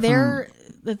 Were they there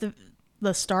at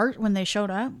the start when they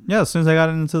showed up? Yeah, as soon as they got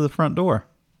into the front door.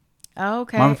 Oh,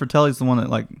 okay. Mama Fratelli's the one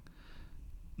that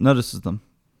notices them.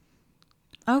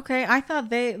 Okay, I thought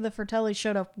the Fratellis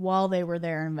showed up while they were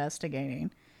there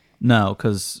investigating. No,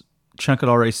 because Chunk had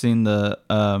already seen the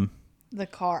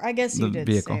car. I guess you did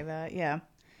vehicle. Say that, yeah.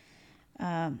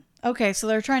 Okay, so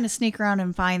they're trying to sneak around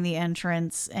and find the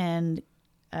entrance and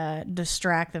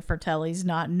distract the Fratellis,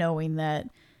 not knowing that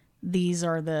these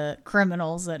are the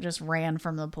criminals that just ran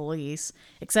from the police.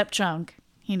 Except Chunk,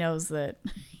 he knows that.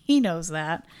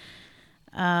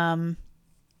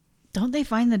 Don't they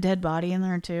find the dead body in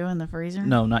there too in the freezer?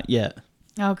 No, not yet.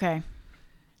 Okay.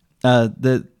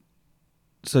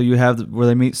 So you have where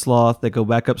they meet Sloth. They go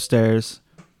back upstairs.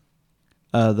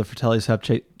 The Fratellis have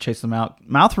chased them out.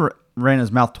 Mouth ran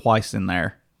his mouth twice in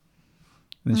there.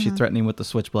 And then she threatened him with the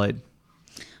switchblade.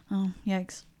 Oh,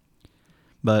 yikes.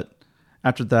 But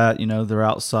after that, they're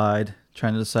outside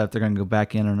trying to decide if they're going to go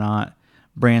back in or not.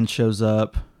 Brand shows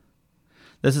up.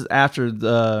 This is after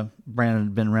Brand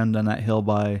had been run down that hill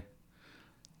by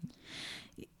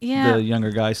the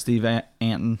younger guy, Steve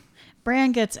Anton.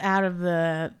 Brand gets out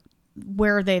of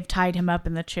where they've tied him up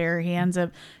in the chair. He ends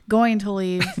up going to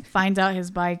leave, finds out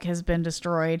his bike has been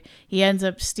destroyed. He ends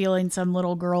up stealing some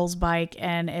little girl's bike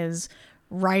and is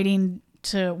riding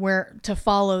to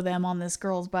follow them on this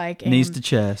girl's bike. And knees to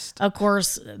chest. Of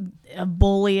course, a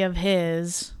bully of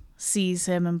his sees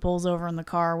him and pulls over in the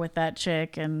car with that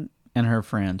chick and her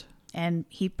friend. And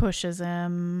he pushes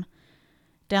him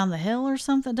down the hill or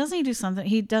something. Doesn't he do something?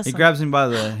 He grabs him by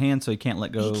the hand so he can't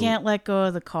let go. He can't let go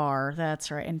of the car. That's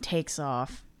right. And takes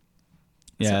off.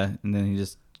 Yeah. And then he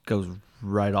just goes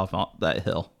right off that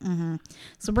hill. Mm-hmm.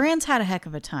 So Brand's had a heck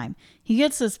of a time. He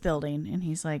gets this building and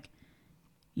he's like,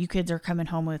 "You kids are coming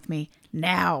home with me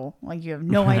now. Like, you have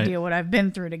no idea what I've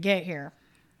been through to get here."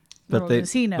 But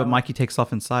does he know. But Mikey takes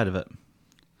off inside of it.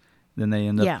 Then they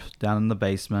end up down in the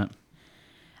basement.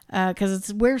 Because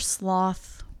it's where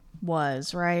Sloth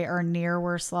was, right? Or near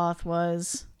where Sloth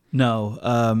was.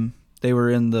 No, they were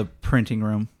in the printing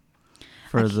room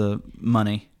for the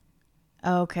money.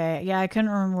 Okay, yeah, I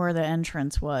couldn't remember where the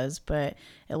entrance was, but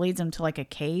it leads them to like a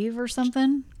cave or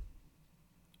something.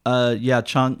 Yeah,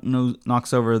 Chunk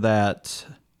knocks over that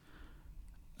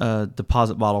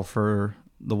deposit bottle for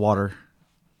the water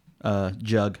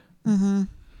jug. Mm-hmm.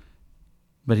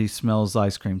 But he smells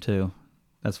ice cream too.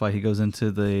 That's why he goes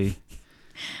into the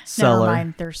cellar. Never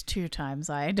mind, there's 2 times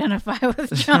I identify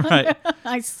with Chunk. Right.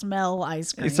 I smell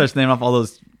ice cream. He starts naming off all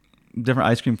those different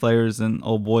ice cream flavors, and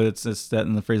oh boy, it's just that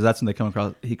in the freezer. That's when they come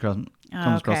across. He comes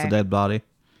across the dead body.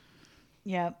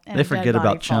 Yep. They forget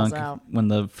about Chunk when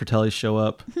the Fratellis show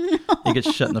up. He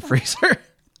gets shut in the freezer.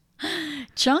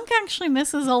 Chunk actually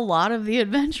misses a lot of the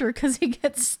adventure because he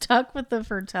gets stuck with the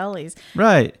Fratellis.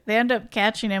 Right. They end up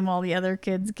catching him while the other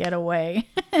kids get away.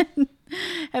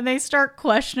 And they start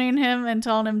questioning him and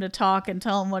telling him to talk and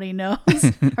tell him what he knows.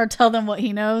 Or tell them what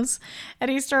he knows. And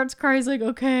he starts crying. He's like,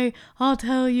 "Okay, I'll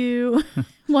tell you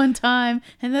one time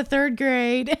in the 3rd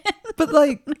grade." But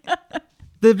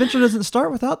the adventure doesn't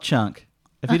start without Chunk.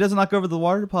 If he doesn't knock over the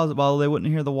water deposit bottle, they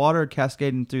wouldn't hear the water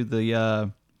cascading through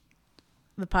the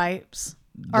pipes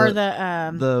or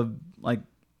the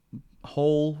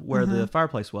hole where the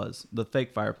fireplace was, the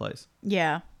fake fireplace.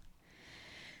 Yeah.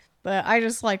 But I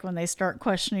just like when they start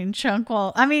questioning Chunk.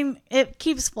 Well, I mean, it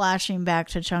keeps flashing back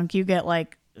to Chunk. You get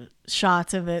like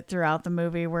shots of it throughout the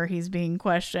movie where he's being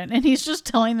questioned, and he's just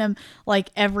telling them like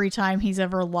every time he's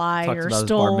ever lied Talks or about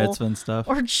stole his bar mitzvah and stuff.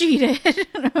 or cheated.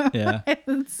 Yeah.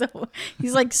 And so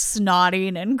he's like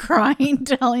snotting and crying,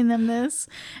 telling them this,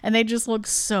 and they just look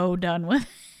so done with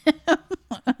him.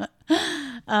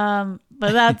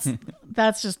 But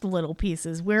that's just little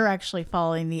pieces. We're actually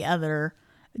following the other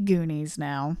Goonies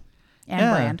now,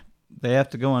 and Brand. They have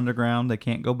to go underground. They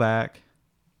can't go back.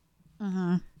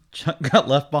 Chuck got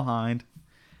left behind.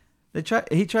 They tried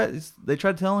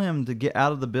to tell him to get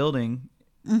out of the building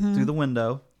through the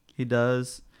window. He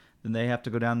does. Then they have to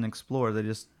go down and explore. They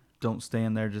just don't stay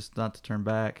in there, just not to turn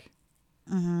back.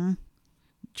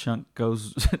 Chunk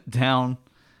goes down,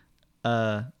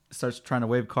 starts trying to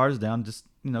wave cars down, just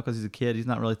because he's a kid. He's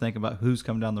not really thinking about who's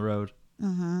coming down the road.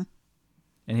 And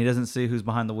he doesn't see who's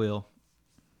behind the wheel.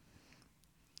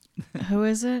 Who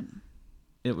is it?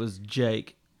 It was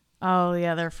Jake. Oh, the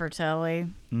other Fratelli.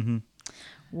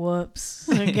 Whoops.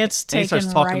 So it gets And he taken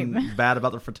starts talking bad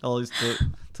about the Fratellis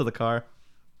to the car.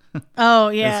 Oh,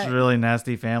 yeah. It's a really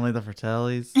nasty family, the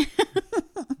Fratellis.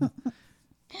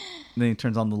 Then he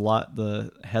turns on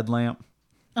the headlamp.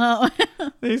 Oh.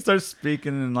 Then he starts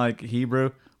speaking in like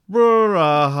Hebrew.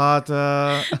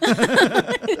 Burahata.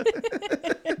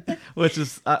 Which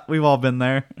is, we've all been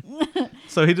there.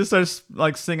 So he just starts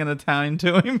like singing Italian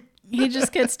to him. He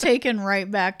just gets taken right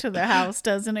back to the house,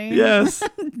 doesn't he? Yes.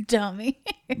 Dummy.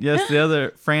 Yes, the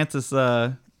other, Francis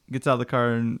gets out of the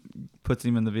car and puts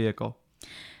him in the vehicle.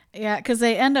 Yeah, because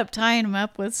they end up tying him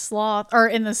up with Sloth, or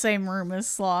in the same room as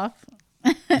Sloth.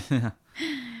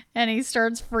 And he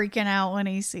starts freaking out when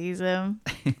he sees him.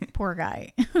 Poor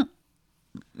guy.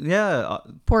 Yeah.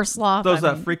 Poor Sloth. Throws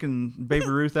that freaking Baby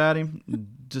Ruth at him.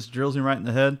 Just drills him right in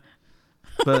the head.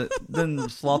 But then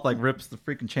Sloth like rips the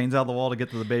freaking chains out of the wall to get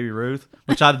to the Baby Ruth,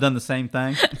 which I'd have done the same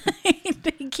thing. He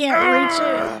can't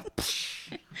reach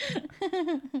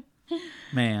it.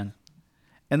 Man.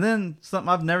 And then something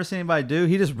I've never seen anybody do,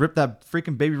 he just ripped that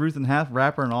freaking Baby Ruth in half,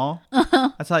 wrapper and all.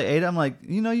 That's how he ate it. I'm like,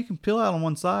 you can peel out on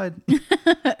one side.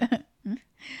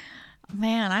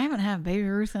 Man, I haven't had Baby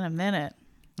Ruth in a minute.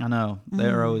 I know.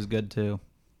 They're always good too.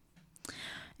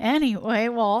 Anyway,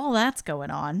 while all that's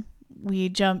going on, we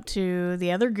jump to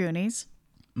the other Goonies.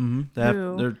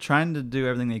 They're trying to do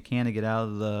everything they can to get out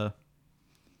of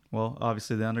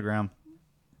obviously the underground.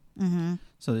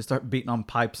 So they start beating on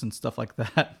pipes and stuff like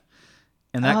that.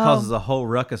 And that causes a whole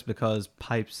ruckus because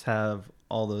pipes have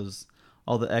all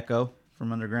the echo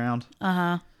from underground.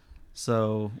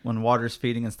 So when water's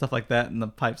feeding and stuff like that and the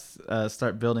pipes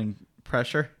start building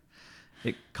pressure,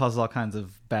 it causes all kinds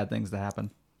of bad things to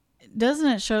happen. Doesn't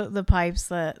it show the pipes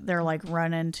that they're like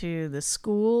running to the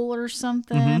school or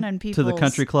something and people to the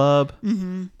country club?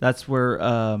 That's where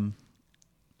oh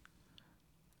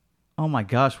my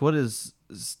gosh, what is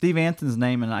Steve Anthony's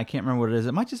name? And I can't remember what it is.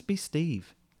 It might just be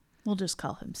Steve. We'll just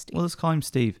call him Steve. Well, let's call him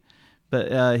Steve.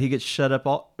 But he gets shot up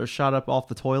off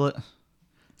the toilet.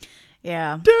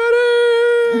 Yeah.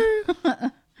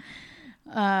 Daddy!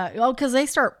 Because they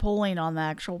start pulling on the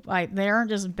actual pipe. They aren't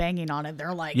just banging on it.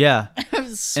 They're like, yeah.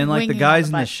 And like the guys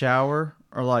in the pipe. shower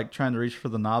are like trying to reach for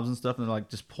the knobs and stuff, and they're like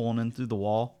just pulling in through the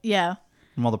wall. Yeah.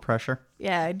 From all the pressure.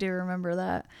 Yeah, I do remember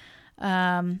that.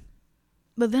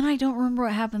 But then I don't remember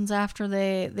what happens after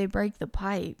they break the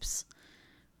pipes.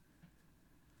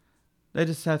 They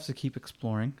just have to keep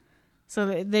exploring.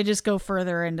 So they just go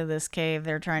further into this cave.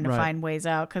 They're trying to find ways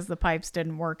out because the pipes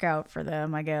didn't work out for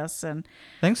them, I guess. And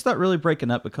things start really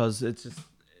breaking up because it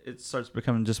starts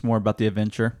becoming just more about the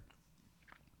adventure.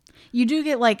 You do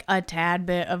get like a tad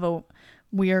bit of a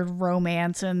weird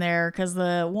romance in there because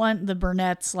the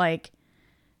brunette's like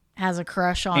has a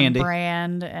crush on Andy.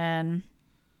 Brand and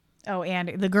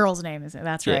Andy, the girl's name is it?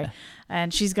 That's right.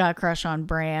 And she's got a crush on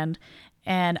Brand.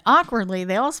 And awkwardly,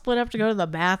 they all split up to go to the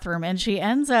bathroom, and she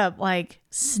ends up like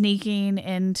sneaking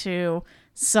into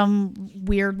some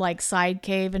weird like side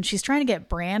cave, and she's trying to get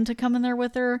Brand to come in there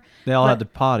with her. They all had to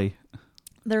potty.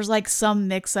 There's like some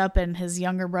mix up, and his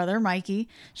younger brother, Mikey,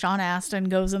 Sean Astin,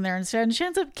 goes in there instead, and she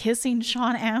ends up kissing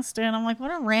Sean Astin. I'm like,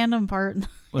 what a random part in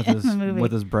the movie.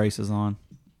 With his braces on.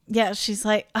 Yeah, she's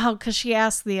like, because she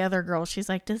asked the other girl, she's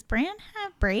like, does Brand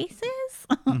have braces?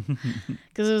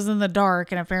 Because it was in the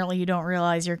dark, and apparently you don't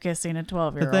realize you're kissing a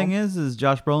 12-year-old. The thing is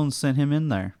Josh Brolin sent him in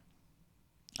there.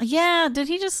 Yeah, did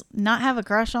he just not have a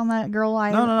crush on that girl?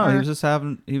 No. He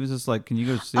was just like, can you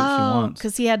go see what she wants?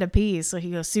 Because he had to pee, so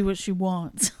he goes, see what she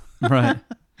wants. Right.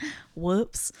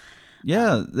 Whoops.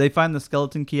 Yeah, they find the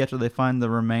skeleton key after they find the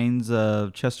remains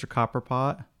of Chester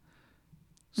Copperpot.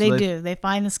 So They do. They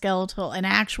find an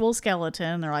actual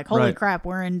skeleton. They're like, holy Right. crap,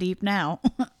 we're in deep now.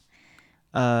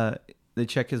 They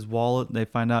check his wallet. They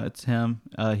find out it's him.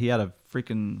 He had a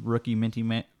freaking rookie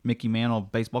Mickey Mantle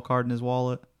baseball card in his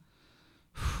wallet.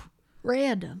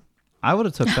 Random. I would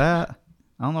have took that.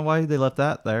 I don't know why they left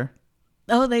that there.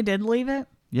 Oh, they did leave it?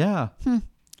 Yeah.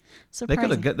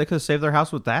 Surprising. They could have saved their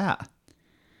house with that.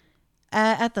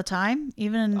 At the time?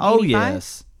 Even in 85? Oh,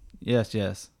 yes.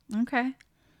 Yes. Okay.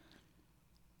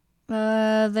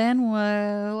 Then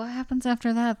what happens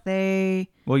after that?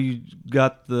 Well, you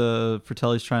got the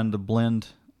Fratellis trying to blend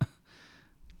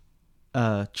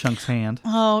Chunk's hand.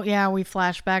 Oh, yeah, we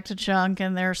flash back to Chunk,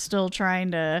 and they're still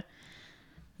trying to...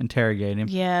 Interrogate him.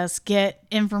 Yes, get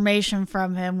information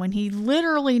from him when he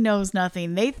literally knows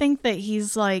nothing. They think that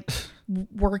he's like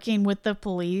working with the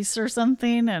police or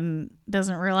something and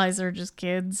doesn't realize they're just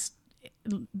kids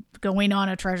going on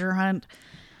a treasure hunt.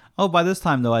 Oh, by this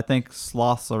time, though, I think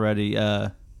Sloth's already,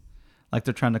 like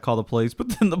they're trying to call the police, but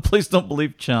then the police don't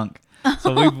believe Chunk.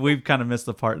 So we've kind of missed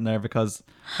the part in there because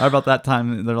right about that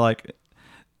time, they're like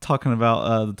talking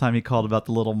about the time he called about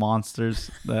the little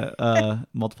monsters that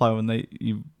multiply when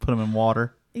you put them in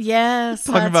water. Yes,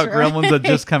 Talking about right. gremlins that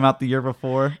just come out the year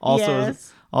before.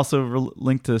 Yes.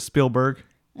 Linked to Spielberg.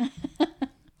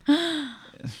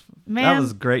 Man, That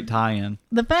was a great tie-in.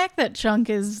 the fact that Chunk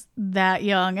is that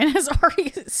young and has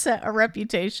already set a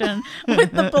reputation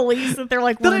with the police that they're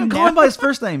like, They didn't even call him by his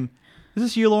first name. Is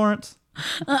this you, Lawrence?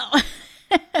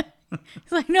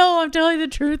 He's like, no, I'm telling the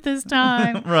truth this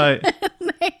time. Right.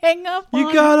 They hang up on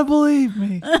You gotta believe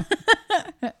me.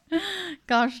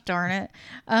 Gosh darn it.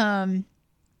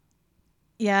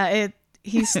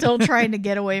 He's still trying to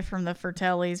get away from the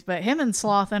Fratellis, but him and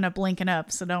Sloth end up linking up,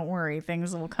 so don't worry.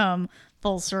 Things will come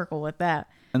full circle with that.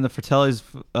 And the Fratellis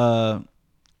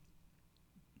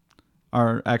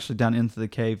are actually down into the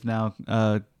cave now,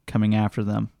 coming after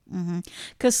them.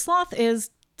 Because Sloth is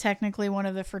technically one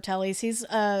of the Fratellis. He's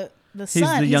the He's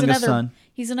son. the youngest son.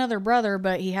 He's another brother,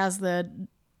 but he has the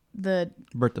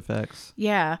Birth defects.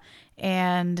 yeah,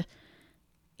 and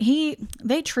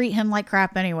they treat him like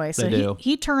crap anyway. So They do.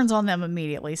 he turns on them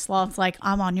immediately. Sloth's like,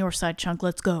 I'm on your side, Chunk.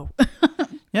 Let's go.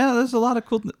 Yeah, there's a lot of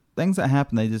cool things that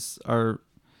happen. They just are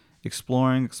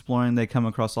exploring. They come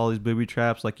across all these booby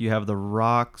traps. Like you have the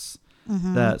rocks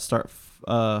that start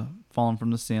falling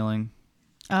from the ceiling.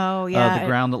 Oh yeah, The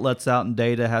ground that lets out, and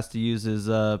Data has to use his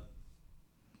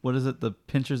what is it? The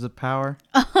pinchers of power.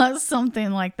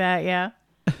 something like that. Yeah.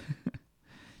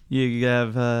 You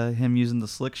have him using the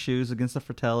slick shoes against the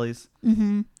Fratellis.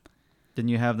 Mm-hmm. Then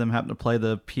you have them having to play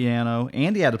the piano.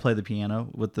 Andy had to play the piano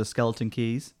with the skeleton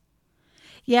keys.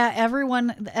 Yeah,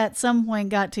 everyone at some point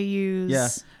got to use. Yeah,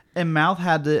 and Mouth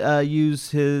had to use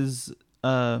his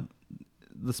the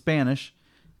Spanish.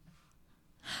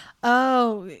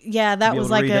 Oh, yeah, that be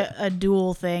was able to like read a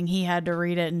dual thing. He had to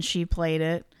read it and she played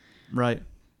it. Right.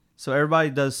 So everybody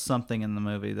does something in the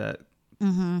movie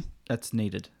that's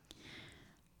needed.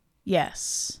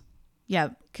 Yes. Yeah.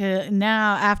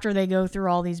 Now, after they go through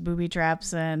all these booby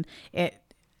traps and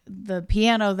the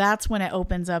piano, that's when it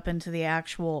opens up into the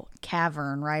actual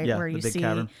cavern, right? Yeah, Where the big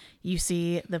cavern. You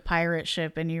see the pirate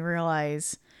ship and you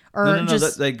realize, No,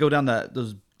 they go down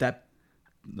those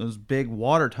big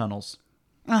water tunnels.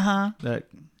 That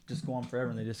just go on forever,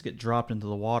 and they just get dropped into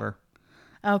the water.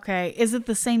 Okay. Is it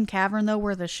the same cavern though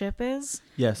where the ship is?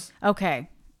 Yes. Okay.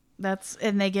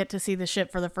 And they get to see the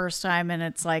ship for the first time, and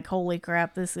it's like, holy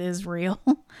crap, this is real.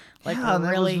 Like, Yeah, we're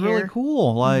that really was really here.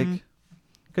 cool. Like,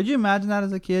 could you imagine that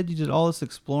as a kid? You did all this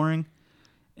exploring,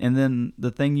 and then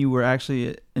the thing you were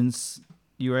actually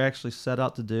set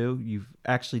out to do, you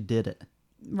actually did it.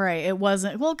 Right. It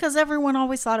wasn't, well, because everyone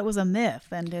always thought it was a myth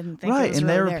and didn't think Right, it was and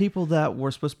really there were there. people that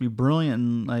were supposed to be brilliant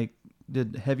and like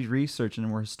did heavy research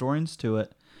and were historians to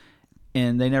it,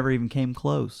 and they never even came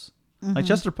close. Like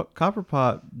Chester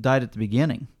Copperpot died at the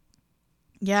beginning.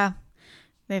 Yeah.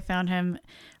 They found him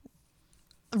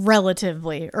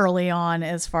relatively early on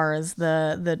as far as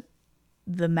the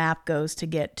map goes to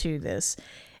get to this.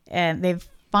 And they've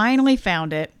finally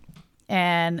found it.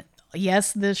 And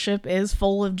yes, the ship is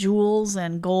full of jewels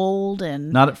and gold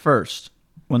and Not at first.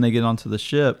 When they get onto the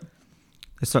ship,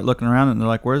 they start looking around and they're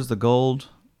like, "Where's the gold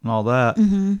and all that?"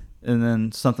 Mm-hmm. And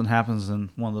then something happens and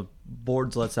one of the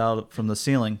boards lets out from the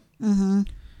ceiling. Mm-hmm.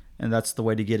 And that's the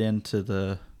way to get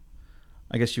into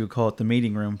I guess you would call it the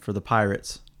meeting room for the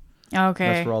pirates. Okay.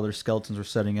 That's where all their skeletons were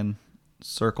setting in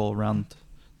circle around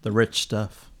the rich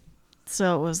stuff.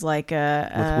 So it was like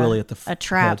With Willie at the a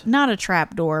trap, head. not a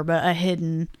trap door, but a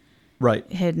hidden Right.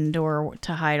 door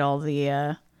to hide all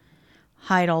the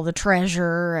hide all the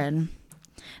treasure, and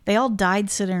they all died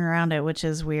sitting around it, which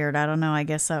is weird. I don't know. I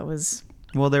guess that was...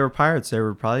 Well, they were pirates. They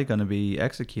were probably going to be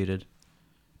executed.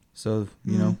 So,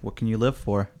 you know, what can you live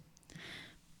for?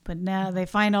 But now they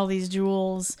find all these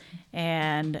jewels,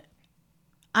 and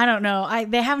I don't know.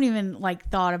 They haven't even like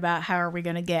thought about how are we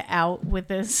going to get out with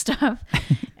this stuff,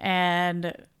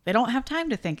 and they don't have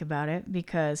time to think about it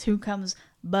because who comes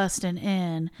busting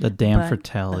in? The damn but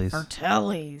Fratellis. The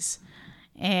Fratellis,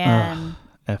 and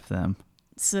F them.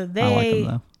 so I like they 'em,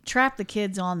 though. trap the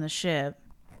kids on the ship,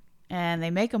 and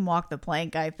they make them walk the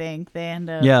plank. I think they end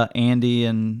up. Yeah,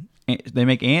 they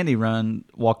make Andy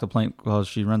walk the plank because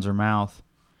she runs her mouth.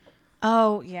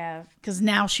 Oh yeah, because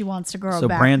now she wants to grow a So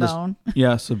backbone.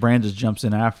 so Bran just jumps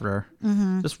in after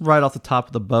her, just right off the top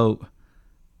of the boat,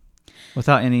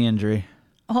 without any injury.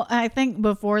 Well, I think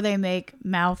before they make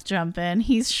Mouth jump in,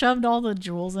 he's shoved all the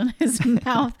jewels in his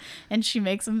mouth, and she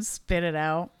makes him spit it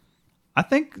out. I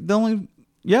think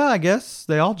I guess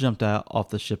they all jumped out off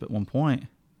the ship at one point.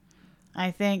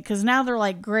 I think because now they're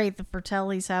like, great, the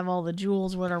Fratellis have all the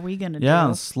jewels. What are we gonna do? Yeah,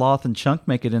 and Sloth and Chunk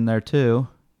make it in there too.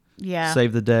 Yeah,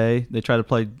 Save the day. They try to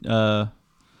play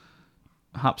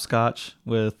hopscotch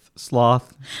with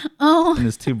Sloth and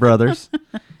his two brothers.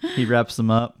 He wraps them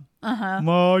up.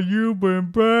 Ma, you've been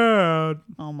bad.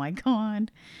 Oh my god,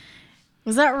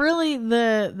 was that really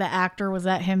the actor? Was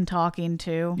that him talking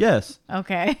too? Yes.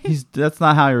 Okay. That's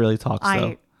not how he really talks,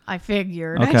 though. I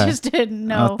figured. Okay. I just didn't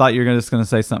know. I thought you were just going to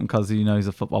say something because he's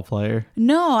a football player.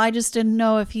 No, I just didn't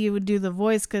know if he would do the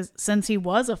voice because since he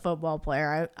was a football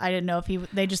player, I didn't know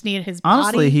if they just needed his body.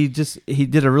 Honestly, he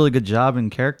did a really good job in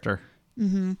character.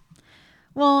 Mm-hmm.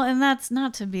 Well, and that's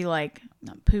not to be like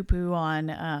poo-poo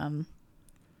on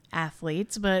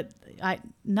athletes, but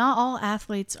not all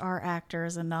athletes are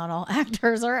actors and not all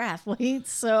actors are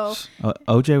athletes. So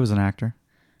OJ was an actor.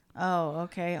 Oh,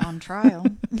 okay, on trial.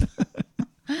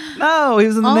 No, he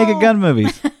was in the Naked Gun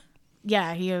movies.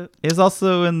 Yeah, he was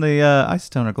also in the Ice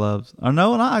Toner Gloves. Or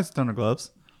no, not Ice Toner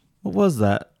Gloves. What was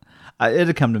that? It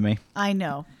had come to me. I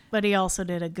know, but he also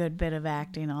did a good bit of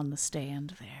acting on the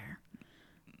stand there.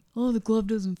 Oh, the glove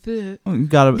doesn't fit. Oh,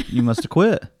 you must have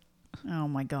quit. Oh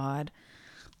my God.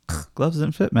 Gloves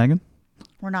didn't fit, Megan.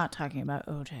 We're not talking about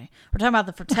OJ. We're talking about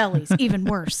the Fratellis, even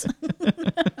worse.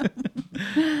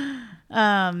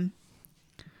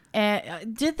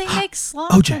 Did they make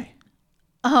Sloth? OJ.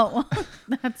 Oh,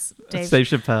 that's Dave. That's Dave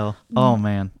Chappelle. Oh,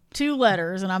 man. 2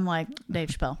 letters, and I'm like, Dave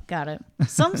Chappelle. Got it.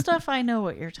 Some stuff I know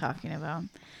what you're talking about.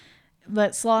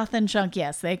 But Sloth and Chunk,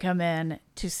 yes, they come in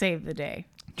to save the day.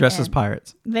 Dressed as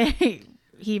pirates.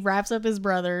 He wraps up his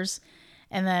brothers,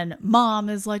 and then Mom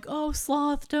is like, oh,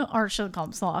 Sloth, don't... Or she'll call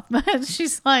him Sloth, but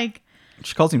she's like...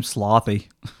 She calls him Slothy.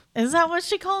 Is that what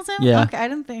she calls him? Yeah. Okay, I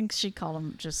didn't think she called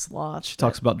him just Sloth. She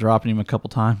talks about dropping him a couple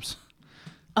times.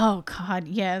 Oh, God,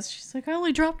 yes. She's like, I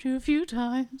only dropped you a few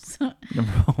times.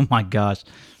 Oh, my gosh.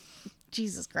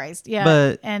 Jesus Christ.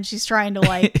 Yeah. And she's trying to,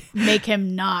 like, make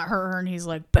him not hurt her, and he's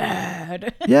like,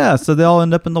 bad. Yeah, so they all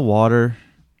end up in the water.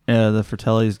 The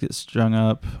Fratellis get strung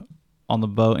up on the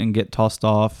boat and get tossed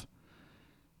off.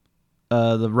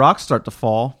 The rocks start to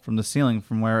fall from the ceiling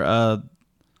from where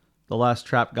the last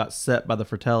trap got set by the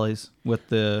Fratellis when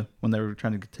they were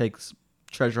trying to take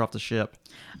treasure off the ship.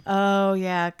 Oh,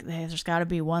 yeah. There's got to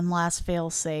be one last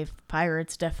fail-safe.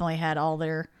 Pirates definitely had all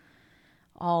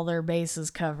their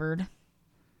bases covered.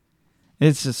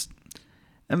 It's just...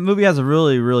 The movie has a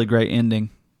really, really great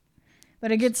ending.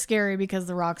 But it gets scary because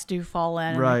the rocks do fall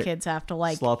in and the kids have to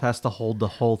like... Sloth has to hold the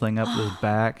whole thing up with his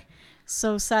back.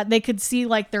 So sad. They could see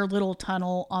like their little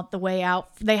tunnel on the way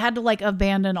out. They had to like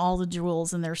abandon all the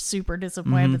jewels and they're super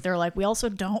disappointed, but they're like, we also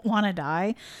don't want to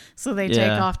die. So they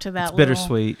take off to that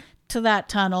bittersweet. To that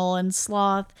tunnel, and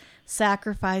Sloth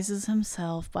sacrifices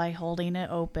himself by holding it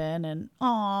open and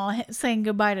saying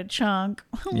goodbye to Chunk.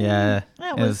 Yeah.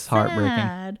 That it was heartbreaking.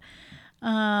 Sad.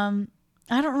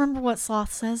 I don't remember what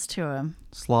Sloth says to him.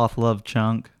 Sloth loved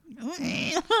Chunk.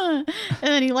 And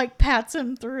then he like pats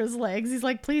him through his legs. He's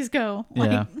like, please go.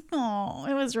 Yeah.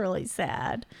 It was really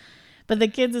sad. But the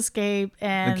kids escape,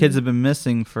 and the kids have been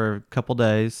missing for a couple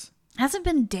days. Has it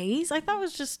been days? I thought it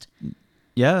was just...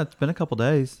 Yeah, it's been a couple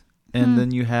days. And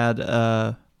then you had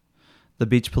the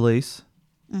beach police.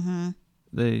 Mm-hmm.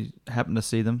 They happened to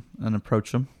see them and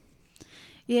approach them.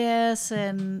 Yes,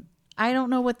 and I don't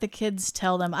know what the kids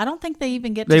tell them. I don't think they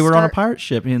even get They to were start... on a pirate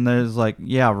ship, and there's like,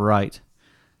 yeah, right.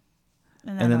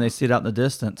 And then they see it out in the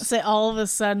distance. So all of a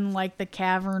sudden, like, the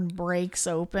cavern breaks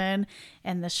open,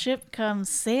 and the ship comes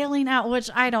sailing out, which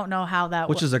I don't know how that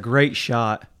Which is a great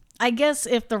shot. I guess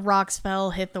if the rocks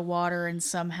fell, hit the water, and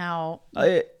somehow...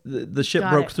 The ship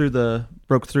broke through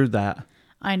that.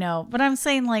 I know, but I'm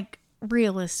saying like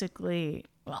realistically,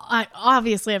 well, I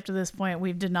obviously after this point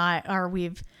we've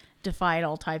defied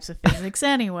all types of physics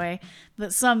anyway,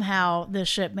 but somehow this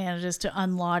ship manages to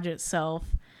unlodge itself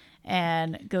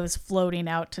and goes floating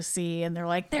out to sea, and they're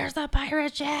like, "There's a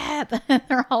pirate ship!" and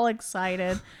they're all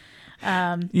excited.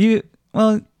 It's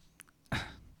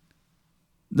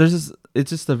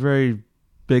just a very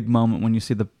big moment when you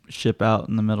see the ship out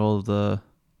in the middle of the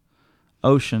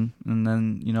ocean, and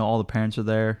then all the parents are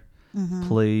there,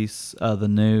 police, the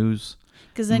news.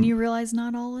 Because then you realize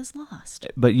not all is lost.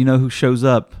 But you know who shows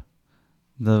up?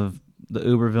 The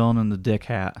Uber villain in the dick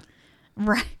hat.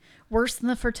 Right. Worse than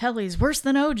the Fratellis. Worse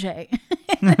than OJ.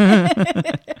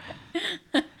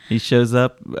 He shows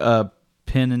up,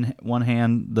 pen in one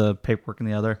hand, the paperwork in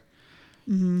the other.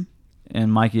 Mm-hmm.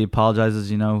 And Mikey apologizes,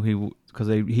 because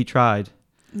he tried.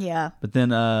 Yeah. But then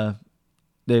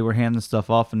they were handing stuff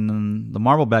off, and then the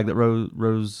marble bag that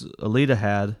Rose Alita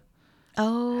had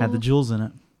the jewels in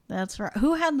it. That's right.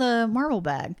 Who had the marble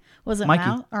bag? Was it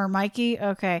Mikey? Mikey?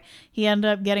 Okay. He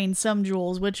ended up getting some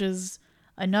jewels, which is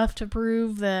enough to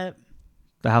prove that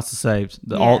the house is saved.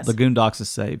 The Goondocks is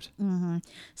saved. Mm-hmm.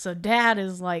 So Dad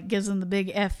is like, gives him the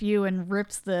big FU and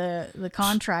rips the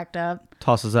contract up.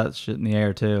 Tosses that shit in the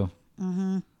air too.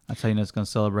 Mm-hmm. That's how you know it's going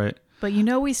to celebrate. But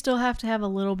we still have to have a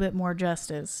little bit more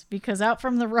justice, because out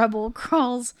from the rubble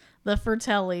crawls the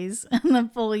Fratellis, and the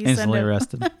police instantly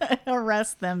arrested.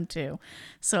 Arrest them too.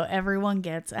 So everyone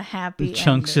gets a happy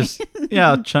Chunk's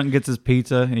ending. Chunk gets his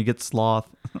pizza and he gets Sloth.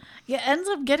 Yeah, ends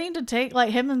up getting to take,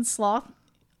 like, him and Sloth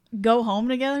go home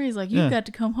together. He's like, you got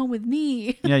to come home with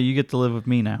me. Yeah, you get to live with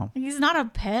me now. He's not a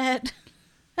pet.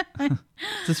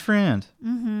 It's his friend.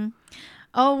 Mm-hmm.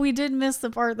 Oh, we did miss the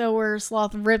part, though, where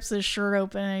Sloth rips his shirt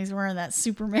open and he's wearing that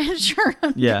Superman shirt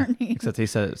underneath. Yeah, except he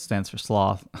said it stands for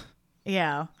sloth.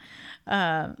 Yeah.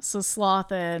 So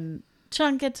Sloth and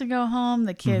Chunk get to go home.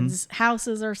 The kids'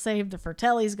 houses are saved. The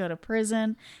Fratellis go to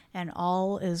prison. And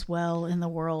all is well in the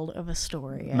world of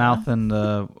Astoria. Mouth and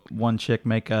one chick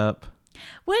make up.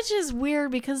 Which is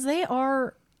weird, because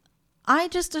I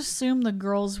just assumed the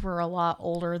girls were a lot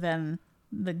older than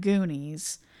the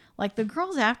Goonies. Like, the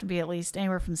girls have to be at least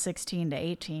anywhere from 16 to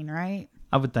 18, right?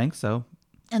 I would think so.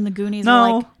 And the Goonies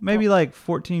are like... maybe like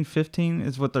 14, 15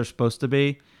 is what they're supposed to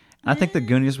be. I think the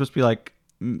Goonies are supposed to be like...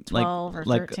 12 or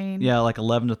 13. Yeah, like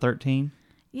 11 to 13.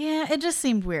 Yeah, it just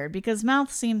seemed weird, because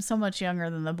Mouth seems so much younger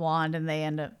than the blonde, and they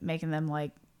end up making them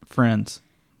like... Friends,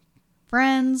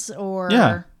 or...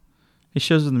 Yeah. He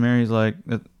shows in the mirror, he's like,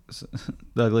 it's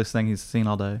the ugliest thing he's seen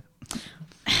all day.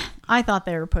 I thought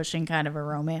they were pushing kind of a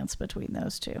romance between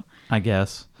those two. I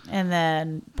guess. And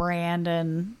then Brand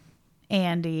and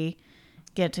Andy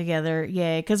get together.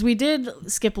 Yay. Because we did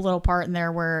skip a little part in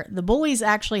there where the bullies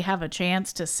actually have a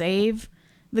chance to save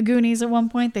the Goonies at one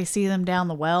point. They see them down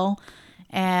the well.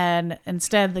 And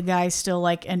instead, the guy's still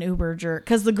like an uber jerk.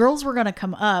 Because the girls were going to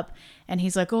come up. And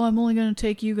he's like, oh, I'm only going to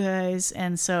take you guys.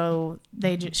 And so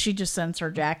she just sends her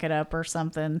jacket up or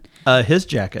something. His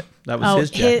jacket. That was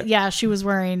his jacket. Yeah, she was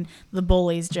wearing the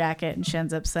bully's jacket, and she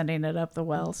ends up sending it up the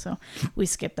well. So we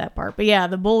skipped that part. But yeah,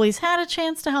 the bullies had a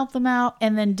chance to help them out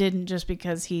and then didn't, just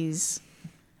because he's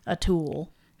a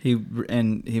tool. He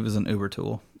was an Uber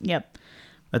tool. Yep.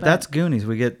 But that's Goonies.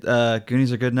 We get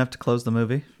Goonies are good enough to close the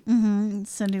movie. Mm-hmm.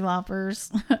 Cyndi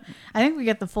Lauper's. I think we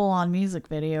get the full-on music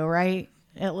video, right?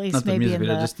 At least not maybe the music in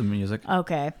video, just the music.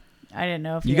 Okay. I didn't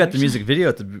know if you got the music video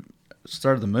at the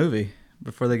start of the movie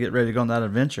before they get ready to go on that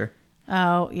adventure.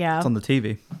 Oh, yeah. It's on the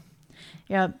TV.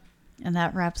 Yep. And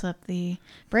that wraps up the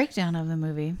breakdown of the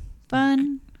movie.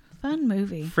 Fun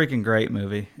movie. Freaking great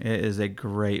movie. It is a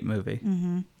great movie.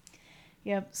 Mm-hmm.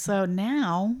 Yep. So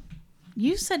now,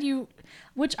 you said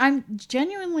which I'm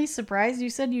genuinely surprised, you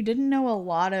said you didn't know a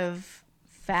lot of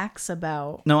facts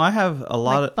about. No, I have a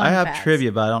lot I have facts.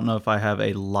 trivia, but I don't know if I have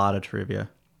a lot of trivia.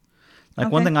 Like,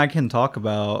 okay. One thing I can talk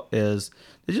about is,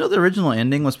 did you know the original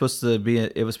ending was supposed to be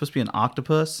an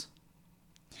octopus?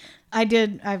 I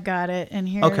did. I've got it in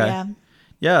here. Okay. Yeah.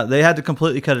 Yeah, they had to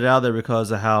completely cut it out of there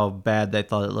because of how bad they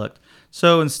thought it looked.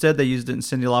 So instead, they used it in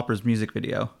Cyndi Lauper's music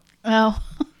video. Oh,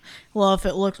 well, if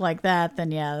it looked like that,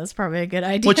 then yeah, that's probably a good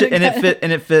idea.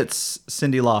 It fits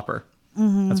Cyndi Lauper.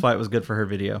 Mm-hmm. That's why it was good for her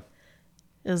video.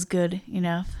 It was good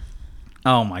enough.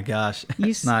 Oh my gosh,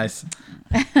 nice.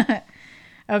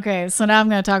 Okay, so now I'm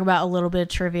going to talk about a little bit of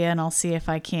trivia, and I'll see if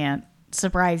I can't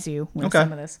surprise you with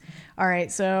some of this. All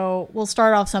right, so we'll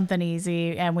start off something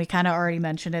easy, and we kind of already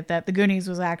mentioned it, that the Goonies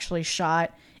was actually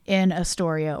shot in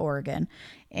Astoria, Oregon.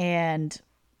 And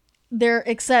there,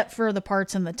 except for the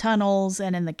parts in the tunnels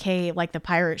and in the cave, like the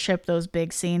pirate ship, those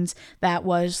big scenes, that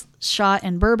was shot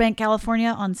in Burbank, California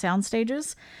on sound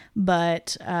stages.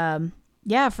 But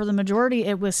yeah, for the majority,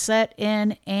 it was set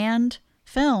in and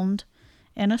filmed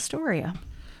in Astoria.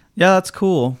 Yeah, that's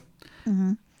cool.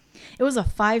 It was a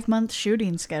 5-month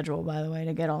shooting schedule, by the way,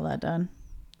 to get all that done.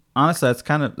 Honestly, that's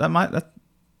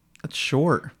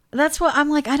short. That's what I'm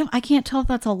like. I can't tell if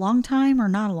that's a long time or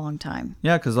not a long time.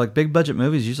 Yeah, because like big budget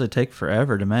movies usually take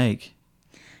forever to make.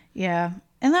 Yeah.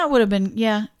 And that would have been,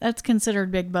 that's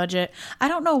considered big budget. I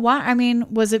don't know why. I mean,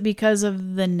 was it because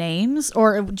of the names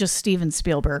or just Steven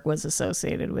Spielberg was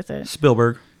associated with it?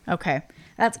 Spielberg. Okay.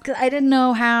 I didn't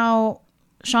know how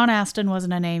Sean Astin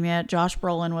wasn't a name yet. Josh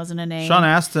Brolin wasn't a name. Sean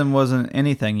Astin wasn't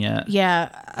anything yet.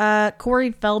 Yeah.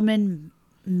 Corey Feldman,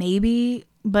 maybe,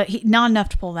 but not enough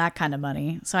to pull that kind of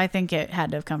money. So I think it had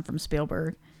to have come from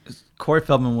Spielberg. Corey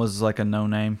Feldman was like a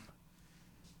no-name.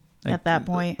 Like, at that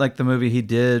point. Like the movie he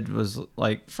did was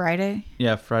like... Friday?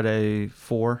 Yeah, Friday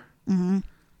 4. Mm-hmm.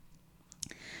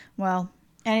 Well,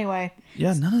 anyway.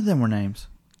 Yeah, none of them were names.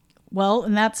 Well,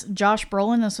 and that's Josh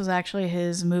Brolin. This was actually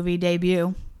his movie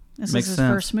debut. This is his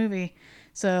first movie.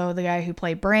 So the guy who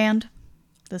played Brand,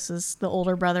 this is the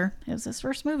older brother. It was his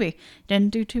first movie.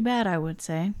 Didn't do too bad, I would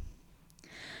say.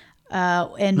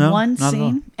 One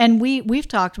scene, and we've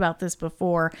talked about this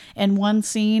before. In one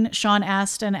scene, Sean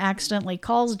Astin accidentally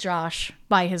calls Josh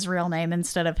by his real name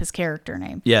instead of his character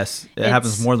name. Yes, it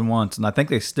happens more than once, and I think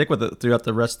they stick with it throughout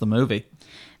the rest of the movie.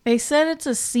 They said it's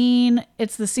a scene.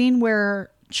 It's the scene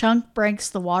where Chunk breaks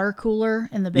the water cooler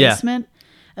in the basement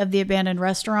of the abandoned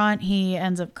restaurant. He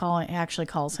ends up actually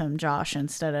calls him Josh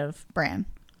instead of Bran.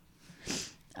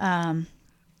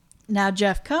 Now,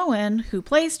 Jeff Cohen, who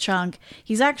plays Chunk,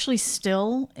 he's actually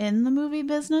still in the movie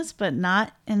business, but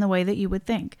not in the way that you would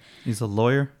think. He's a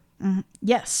lawyer? Mm-hmm.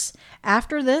 Yes.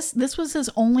 After this was his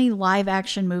only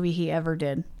live-action movie he ever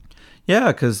did.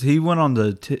 Yeah, because he went on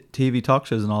the TV talk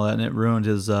shows and all that, and it ruined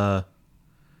his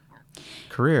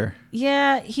career.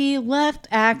 Yeah, he left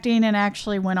acting and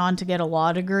actually went on to get a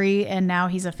law degree, and now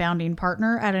he's a founding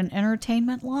partner at an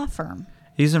entertainment law firm.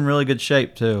 He's in really good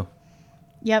shape, too.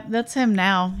 Yep, that's him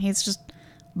now. He's just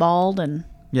bald and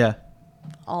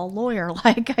all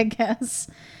lawyer-like, I guess.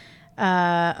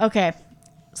 Okay,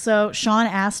 so Sean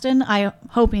Astin, I'm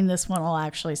hoping this one will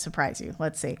actually surprise you.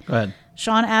 Let's see. Go ahead.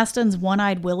 Sean Astin's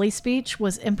One-Eyed Willie speech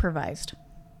was improvised.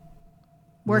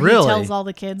 Where Really? he tells all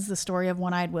the kids the story of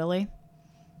One-Eyed Willie.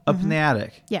 Up in the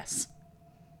attic. Yes.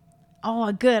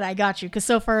 Oh, good. I got you. Because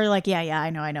so far, like, yeah, I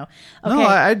know. Okay. No,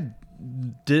 I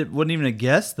wouldn't even have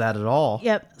guessed that at all.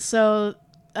 Yep. So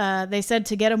they said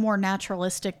to get a more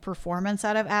naturalistic performance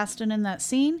out of Astin in that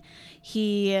scene,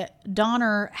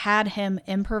 Donner had him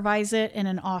improvise it in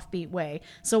an offbeat way.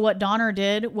 So what Donner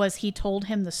did was he told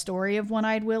him the story of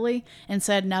One-Eyed Willie and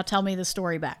said, now tell me the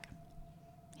story back.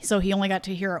 So he only got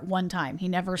to hear it one time. He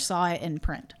never saw it in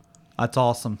print. That's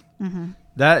awesome. Mm-hmm.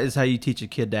 That is how you teach a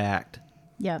kid to act.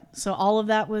 Yep. So all of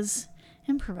that was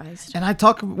improvised. And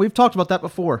we've talked about that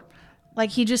before.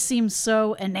 Like, he just seems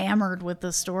so enamored with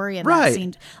the story. And right. That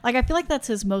seemed, like, I feel like that's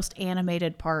his most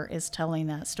animated part, is telling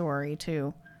that story,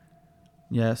 too.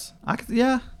 Yes.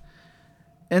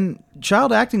 And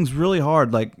child acting's really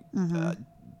hard. Like,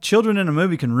 children in a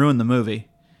movie can ruin the movie.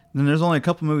 And then there's only a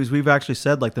couple movies we've actually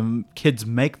said, like, the kids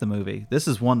make the movie. This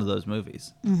is one of those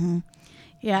movies. Mm-hmm.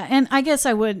 Yeah, and I guess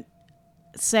I would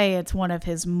say it's one of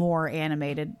his more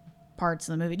animated parts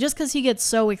of the movie, just because he gets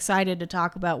so excited to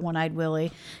talk about One-Eyed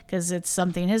Willie, because it's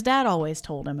something his dad always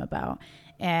told him about.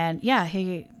 And yeah,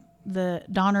 the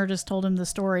Donner just told him the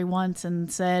story once and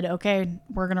said, okay,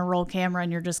 we're going to roll camera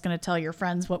and you're just going to tell your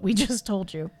friends what we just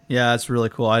told you. Yeah, that's really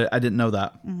cool. I didn't know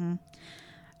that. Mm-hmm.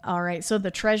 All right, so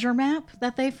the treasure map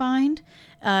that they find,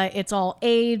 it's all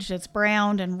aged, it's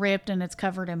browned and ripped, and it's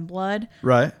covered in blood.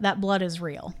 Right. That blood is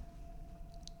real.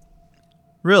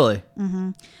 Really?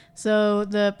 Mm-hmm. So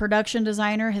the production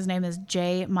designer, his name is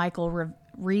J. Michael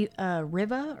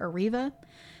Riva.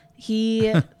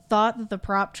 He thought that the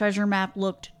prop treasure map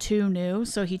looked too new,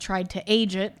 so he tried to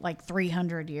age it like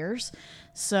 300 years.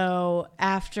 So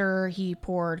after he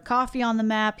poured coffee on the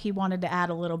map, he wanted to add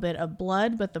a little bit of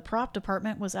blood, but the prop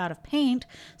department was out of paint,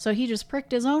 so he just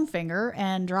pricked his own finger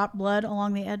and dropped blood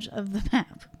along the edge of the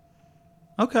map.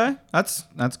 Okay, that's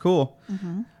cool.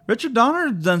 Mm-hmm. Richard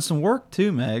Donner done some work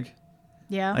too, Meg.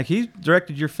 Yeah. Like, he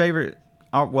directed your favorite,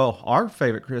 our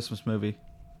favorite Christmas movie,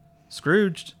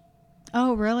 Scrooged.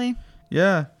 Oh, really?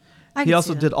 Yeah. He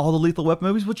also did all the Lethal Weapon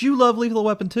movies, which you love Lethal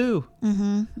Weapon too.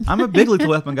 Mm-hmm. I'm a big Lethal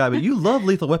Weapon guy, but you love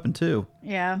Lethal Weapon too.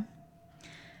 Yeah.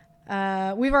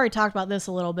 We've already talked about this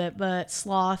a little bit, but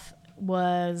Sloth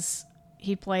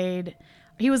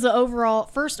He was the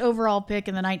first overall pick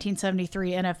in the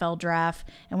 1973 NFL draft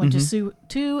and went to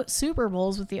two Super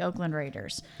Bowls with the Oakland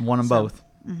Raiders. Won them both.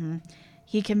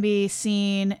 He can be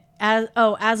seen as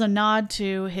a nod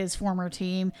to his former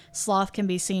team. Sloth can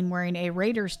be seen wearing a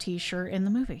Raiders t-shirt in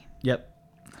the movie. Yep.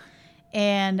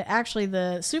 And actually,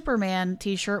 the Superman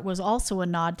t-shirt was also a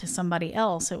nod to somebody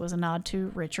else. It was a nod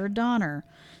to Richard Donner.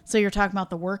 So you're talking about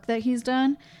the work that he's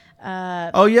done?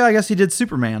 Oh, yeah, I guess he did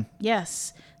Superman.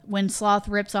 Yes. When Sloth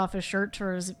rips off his shirt to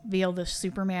reveal the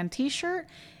Superman t-shirt,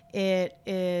 it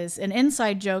is an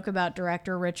inside joke about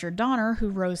director Richard Donner, who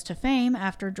rose to fame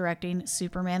after directing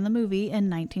Superman the movie in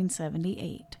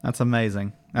 1978. That's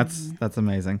amazing. That's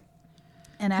amazing.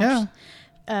 And actually,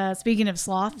 speaking of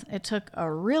Sloth, it took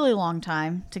a really long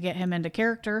time to get him into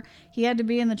character. He had to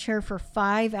be in the chair for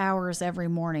 5 hours every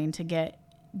morning to get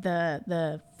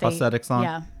the prosthetics on.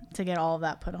 Yeah, to get all of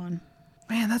that put on.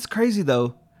 Man, that's crazy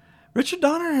though. Richard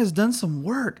Donner has done some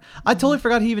work. I totally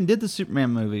forgot he even did the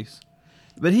Superman movies.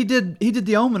 But he did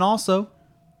The Omen also.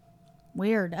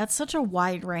 Weird. That's such a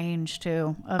wide range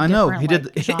too. I know. He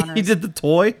did genres. he did the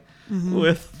toy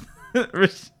with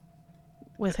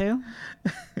With who?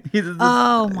 he did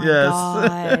Oh my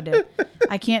god.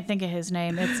 I can't think of his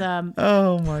name. It's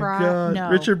oh my god. No.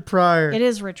 Richard Pryor. It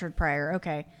is Richard Pryor.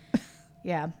 Okay.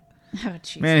 Yeah. Oh,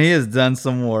 Jesus. Man, he has done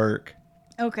some work.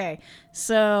 Okay.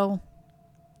 So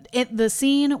the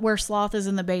scene where Sloth is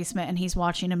in the basement and he's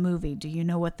watching a movie. Do you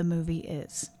know what the movie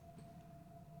is?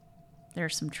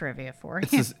 There's some trivia for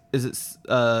you. It's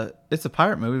a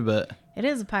pirate movie, but It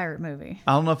is a pirate movie.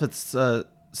 I don't know if it's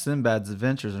Sinbad's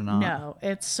Adventures or not. No,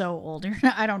 it's so old.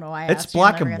 I don't know why. It's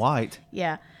black and white.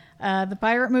 Yeah. The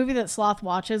pirate movie that Sloth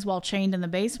watches while chained in the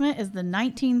basement is the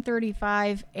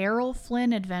 1935 Errol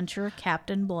Flynn adventure,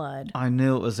 Captain Blood. I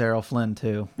knew it was Errol Flynn,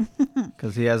 too,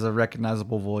 because he has a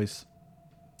recognizable voice.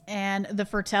 And the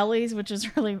Fratellis, which is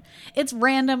it's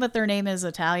random, but their name is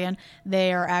Italian.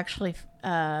 They are actually,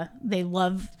 they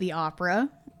love the opera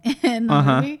in the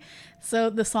movie.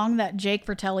 So the song that Jake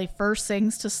Fratelli first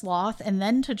sings to Sloth and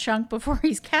then to Chunk before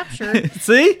he's captured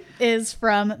See? is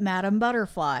from Madame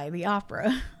Butterfly, the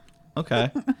opera. Okay.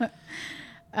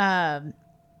 So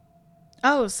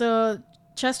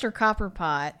Chester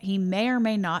Copperpot, he may or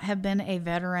may not have been a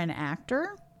veteran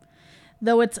actor.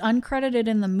 Though it's uncredited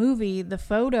in the movie, the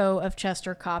photo of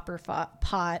Chester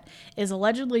Copperpot is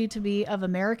allegedly to be of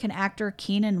American actor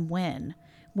Keenan Wynn.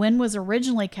 Wynn was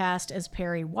originally cast as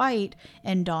Perry White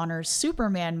in Donner's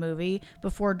Superman movie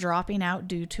before dropping out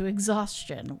due to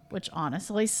exhaustion, which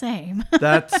honestly, same.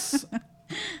 That's...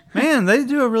 Man, they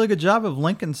do a really good job of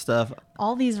linking stuff.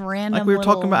 All these random Like we were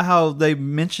talking about how they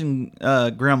mention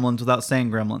gremlins without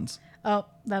saying gremlins. Oh,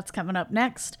 that's coming up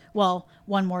next. Well,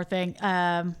 one more thing.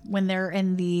 When they're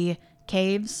in the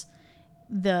caves,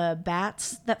 the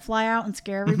bats that fly out and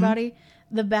scare everybody,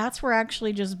 the bats were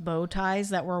actually just bow ties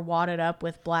that were wadded up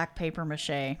with black paper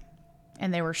mache,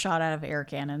 and they were shot out of air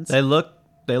cannons. They look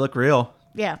real.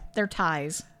 Yeah, they're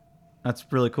ties. That's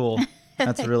really cool.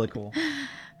 That's really cool.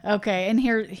 Okay, and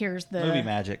here's the Movie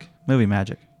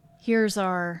magic. Here's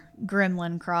our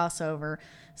gremlin crossover.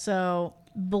 So,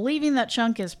 believing that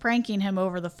Chunk is pranking him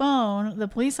over the phone, the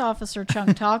police officer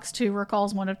Chunk talks to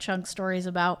recalls one of Chunk's stories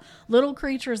about little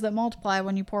creatures that multiply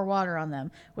when you pour water on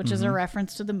them, which is a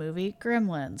reference to the movie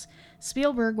Gremlins.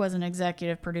 Spielberg was an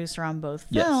executive producer on both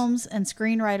films, and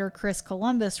screenwriter Chris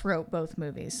Columbus wrote both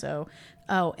movies. So,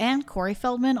 and Corey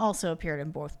Feldman also appeared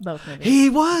in both movies. He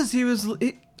was.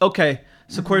 Okay.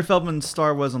 So Corey Feldman's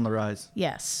star was on the rise.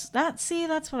 Yes. That's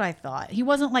what I thought. He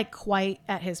wasn't like quite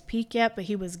at his peak yet, but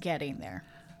he was getting there.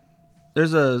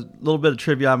 There's a little bit of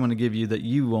trivia I'm going to give you that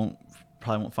you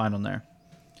probably won't find on there.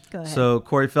 Go ahead. So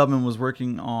Corey Feldman was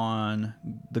working on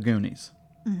the Goonies.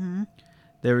 Mm-hmm.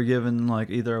 They were given like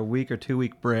either a week or 2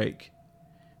 week break.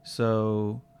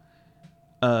 So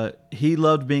he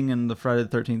loved being in the Friday the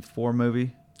 13th 4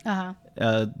 movie.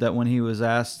 That when he was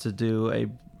asked to do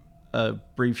a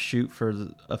brief shoot for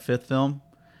a fifth film,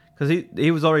 because he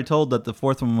was already told that the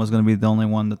fourth one was going to be the only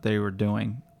one that they were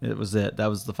doing. That was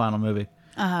the final movie.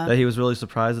 That he was really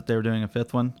surprised that they were doing a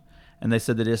fifth one, and they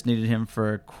said they just needed him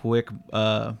for a quick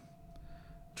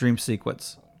dream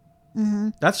sequence.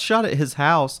 That's shot at his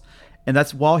house, and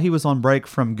that's while he was on break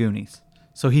from Goonies,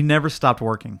 so he never stopped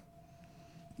working.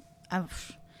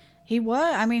 He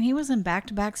was in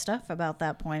back-to-back stuff about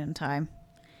that point in time.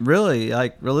 Really,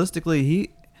 like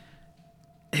realistically,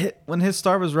 when his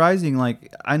star was rising,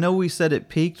 like I know we said it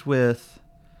peaked with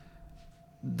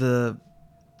the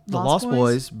Lost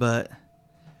Boys, but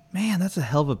man, that's a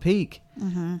hell of a peak.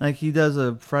 Like he does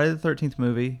a Friday the 13th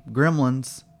movie,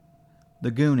 Gremlins,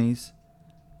 the Goonies,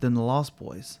 than the Lost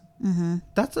Boys. Mm-hmm.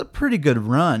 That's a pretty good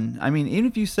run. I mean, even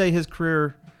if you say his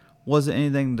career wasn't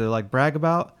anything to like brag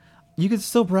about, you could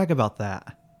still brag about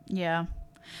that. Yeah.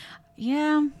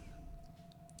 Yeah.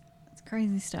 It's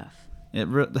crazy stuff. That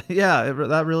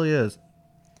really is.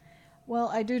 Well,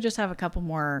 I do just have a couple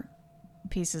more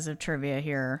pieces of trivia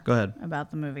here. Go ahead.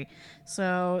 About the movie.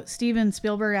 So Steven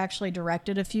Spielberg actually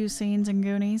directed a few scenes in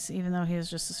Goonies, even though he was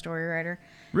just a story writer.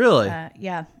 Really?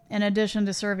 Yeah. In addition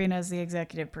to serving as the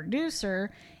executive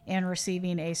producer and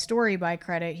receiving a story by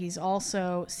credit, he's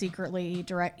also secretly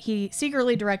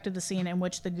directed the scene in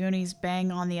which the Goonies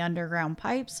bang on the underground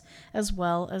pipes, as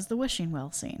well as the wishing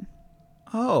well scene.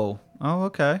 Oh,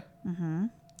 okay.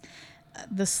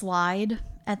 The slide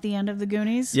at the end of the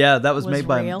Goonies. Yeah, that was made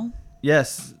by real.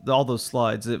 Yes, all those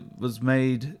slides. It was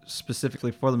made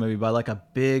specifically for the movie by like a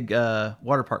big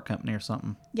water park company or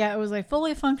something. Yeah, it was a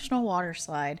fully functional water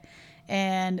slide.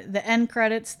 And the end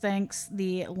credits thanks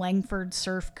the Langford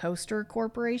Surf Coaster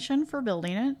Corporation for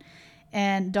building it.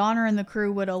 And Donner and the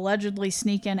crew would allegedly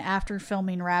sneak in after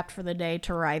filming wrapped for the day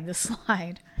to ride the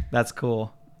slide. That's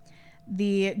cool.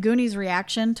 The Goonies'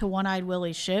 reaction to One-Eyed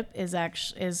Willie's ship is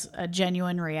a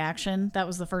genuine reaction. That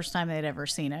was the first time they'd ever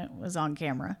seen it. Was on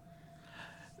camera.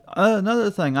 Another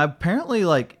thing, apparently,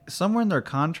 like somewhere in their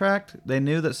contract, they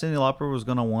knew that Cyndi Lauper was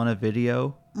going to want a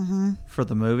video for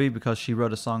the movie because she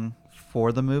wrote a song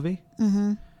for the movie.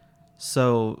 Mm-hmm.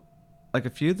 So, like a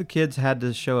few of the kids had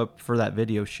to show up for that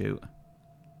video shoot.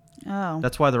 Oh,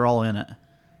 that's why they're all in it.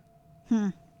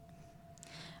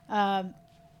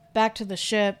 Back to the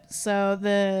ship. So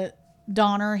the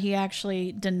Donner, he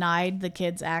actually denied the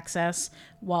kids access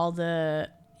while to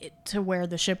where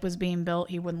the ship was being built.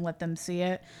 He wouldn't let them see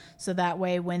it. So that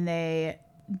way when they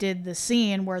did the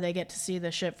scene where they get to see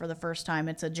the ship for the first time,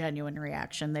 it's a genuine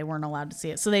reaction. They weren't allowed to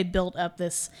see it. So they built up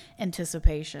this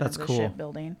anticipation of the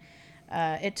shipbuilding.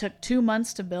 It took 2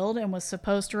 months to build and was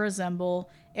supposed to resemble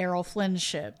Errol Flynn's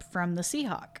ship from the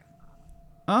Seahawk.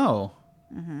 Oh.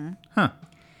 Mm-hmm. Huh.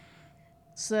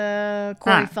 So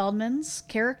Corey Feldman's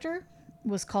character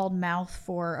was called Mouth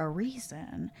for a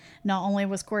reason. Not only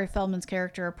was Corey Feldman's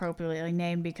character appropriately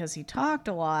named because he talked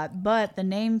a lot, but the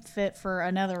name fit for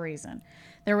another reason.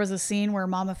 There was a scene where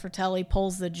Mama Fratelli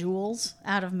pulls the jewels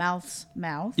out of Mouth's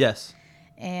mouth. Yes.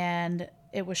 And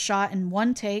it was shot in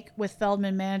one take, with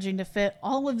Feldman managing to fit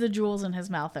all of the jewels in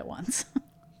his mouth at once.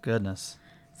 Goodness.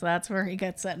 So that's where he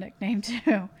gets that nickname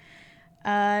too.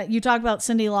 You talk about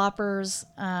Cyndi Lauper's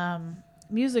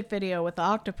music video with the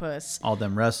octopus. All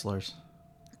them wrestlers.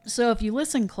 So if you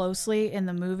listen closely in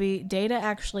the movie, Data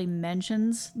actually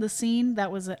mentions the scene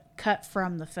that was cut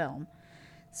from the film.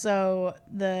 So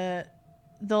they'll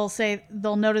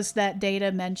notice that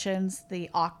Data mentions the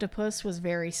octopus was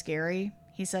very scary.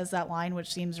 He says that line,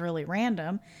 which seems really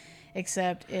random,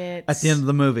 except it's at the end of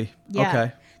the movie. Yeah,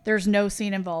 okay. There's no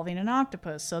scene involving an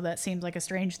octopus, so that seems like a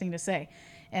strange thing to say.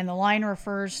 And the line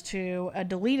refers to a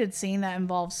deleted scene that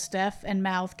involves Steph and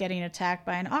Mouth getting attacked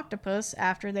by an octopus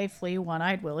after they flee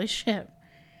One-Eyed Willie's ship.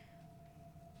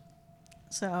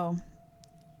 So,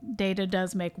 Data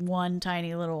does make one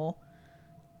tiny little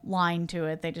line to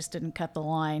it. They just didn't cut the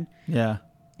line. Yeah.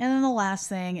 And then the last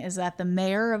thing is that the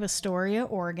mayor of Astoria,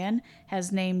 Oregon,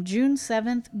 has named June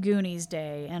 7th Goonies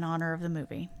Day in honor of the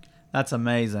movie. That's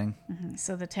amazing. Mm-hmm.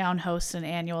 So the town hosts an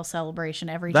annual celebration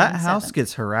every That June 7th. house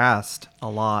gets harassed a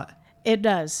lot. It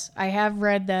does. I have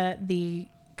read that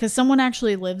because someone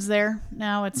actually lives there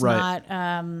now. It's right.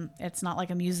 it's not like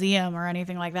a museum or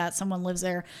anything like that. Someone lives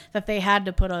there, that they had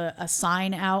to put a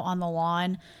sign out on the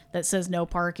lawn that says no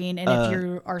parking. And if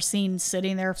you are seen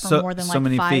sitting there for more than like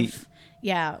many 5 feet.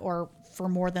 Yeah, or for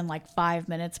more than like 5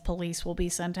 minutes, police will be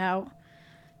sent out.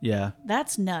 Yeah.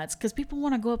 That's nuts, because people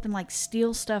want to go up and like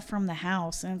steal stuff from the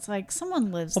house, and it's like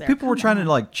someone lives there. People were trying to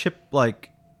like chip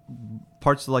like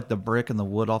parts of like the brick and the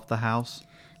wood off the house.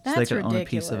 That's so they could ridiculous. own a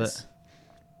piece of it.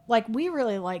 Like, we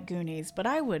really like Goonies, but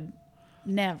I would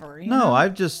never. You No, know?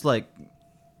 I've just like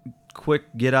quick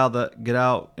get out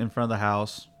in front of the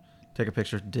house, take a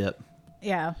picture, dip.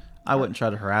 Yeah. I wouldn't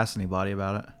try to harass anybody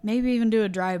about it. Maybe even do a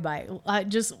drive-by.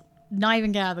 Just not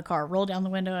even get out of the car. Roll down the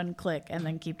window and click, and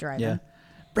then keep driving. Yeah.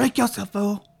 Break yourself,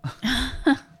 fool.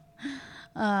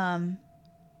 But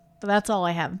that's all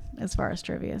I have as far as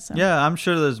trivia. So. Yeah, I'm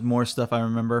sure there's more stuff I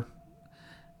remember.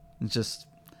 It's just,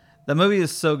 the movie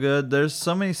is so good. There's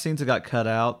so many scenes that got cut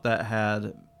out that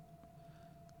had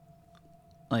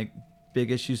like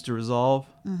big issues to resolve.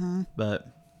 Mm-hmm. But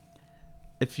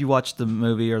if you watch the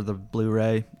movie or the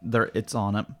Blu-ray, it's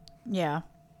on it. Yeah.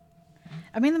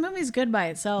 I mean, the movie's good by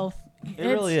itself. It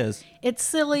really is. It's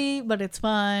silly, but it's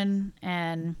fun,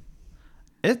 and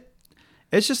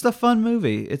It's just a fun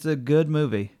movie. It's a good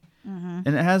movie. And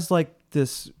it has like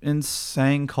this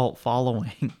insane cult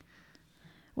following.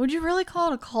 Would you really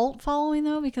call it a cult following,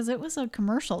 though? Because it was a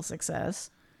commercial success.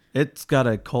 It's got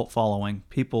a cult following.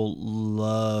 People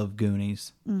love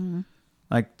Goonies.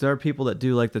 Like, there are people that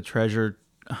do like the treasure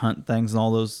hunt things and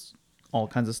all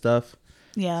kinds of stuff.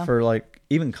 Yeah. For like,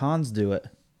 even cons do it.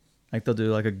 Like, they'll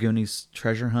do like a Goonies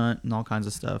treasure hunt and all kinds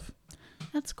of stuff.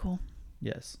 That's cool.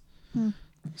 Yes.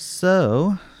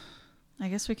 So, I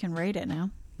guess we can rate it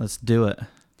now. let's do it.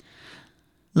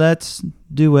 Let's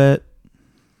do it.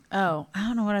 Oh, I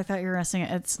don't know what I thought you were asking.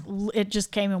 It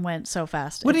just came and went so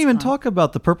fast. We didn't even talk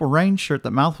about the Purple Rain shirt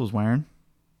that Mouth was wearing.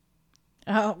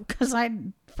 Oh, because I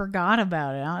forgot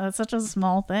about it. That's such a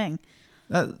small thing.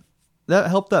 That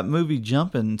helped that movie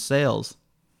jump in sales.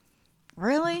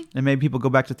 Really? It made people go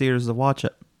back to theaters to watch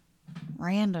it.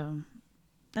 Random.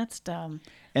 That's dumb.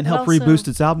 And But help also- reboost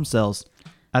its album sales.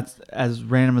 That's as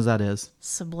random as that is.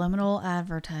 Subliminal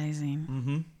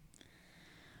advertising.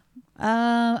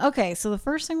 Okay, so the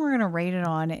first thing we're going to rate it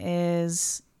on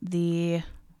is the...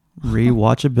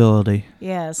 Rewatchability.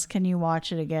 Yes, can you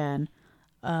watch it again?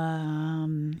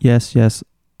 Yes,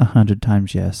 100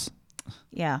 times yes.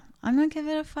 Yeah, I'm going to give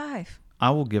it a 5.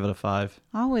 I will give it a 5.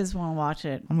 I always want to watch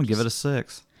it. I'm going to give it a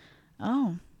 6.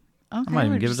 Oh, okay. I might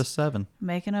even we're give it a just 7.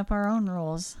 making up our own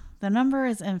rules. The number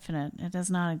is infinite. It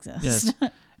does not exist.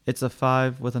 Yes. It's a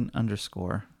 5 with an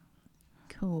underscore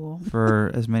Cool. for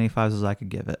as many 5s as I could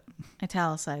give it.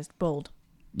 Italicized, bold.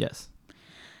 Yes.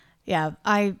 Yeah,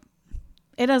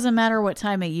 it doesn't matter what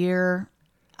time of year.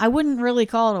 I wouldn't really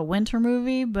call it a winter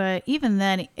movie, but even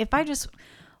then, if I just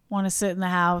want to sit in the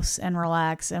house and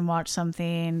relax and watch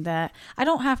something that I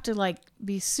don't have to like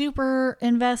be super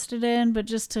invested in, but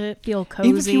just to feel cozy.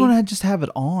 Even if you want to just have it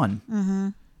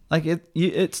on. Like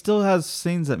it still has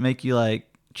scenes that make you like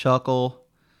chuckle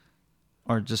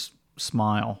or just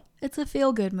smile. It's a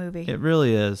feel-good movie. It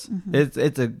really is.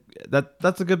 That's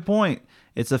a good point.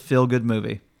 It's a feel-good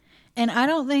movie. And I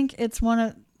don't think it's one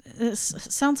of... It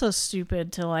sounds so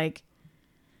stupid to like...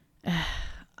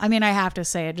 I mean, I have to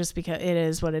say it just because it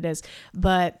is what it is.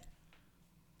 But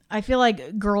I feel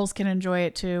like girls can enjoy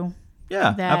it too.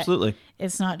 Yeah, That absolutely.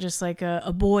 It's not just like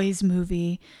a boys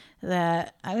movie.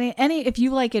 That I mean, if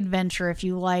you like adventure, if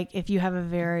you have a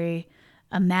very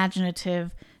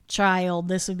imaginative child,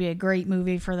 this would be a great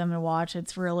movie for them to watch.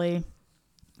 It's really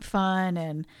fun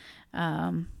and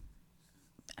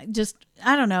just,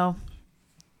 I don't know,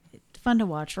 fun to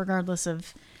watch regardless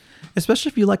of... Especially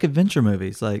if you like adventure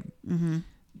movies. Like,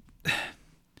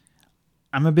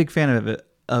 I'm a big fan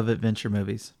of adventure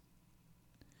movies.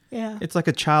 Yeah. It's like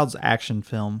a child's action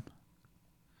film.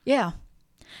 Yeah.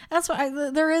 That's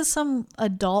why there is some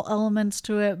adult elements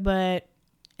to it, but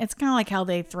it's kind of like how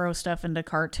they throw stuff into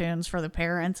cartoons for the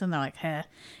parents and they're like, heh,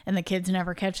 and the kids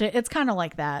never catch it. It's kind of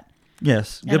like that.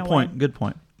 Yes. In Good a point. way. Good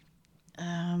point.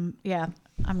 Yeah.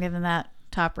 I'm giving that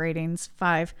top ratings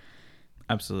 5.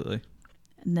 Absolutely.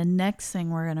 And the next thing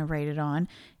we're going to rate it on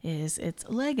is its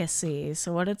legacy.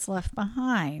 So what it's left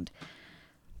behind.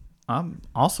 I'm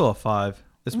also a 5.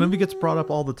 This movie gets brought up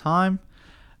all the time.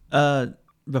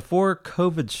 Before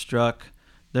COVID struck,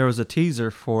 there was a teaser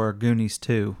for Goonies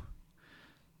 2.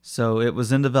 So it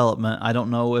was in development. I don't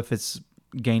know if it's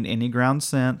gained any ground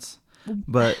since,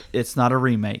 but it's not a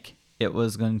remake. It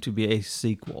was going to be a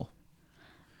sequel.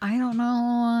 I don't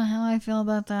know how I feel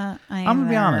about that. I'm going to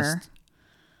be honest.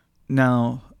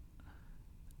 Now,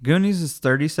 Goonies is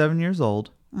 37 years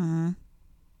old.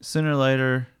 Sooner or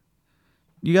later,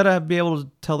 you got to be able to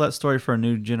tell that story for a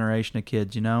new generation of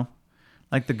kids, you know?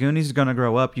 Like, the Goonies is going to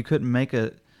grow up. You couldn't make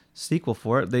a sequel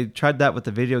for it. They tried that with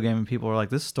the video game, and people were like,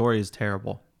 this story is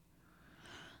terrible.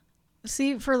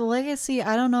 See, for the legacy,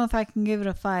 I don't know if I can give it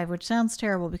a 5, which sounds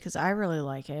terrible because I really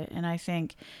like it. And I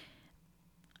think,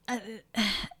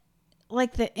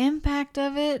 like, the impact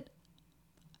of it,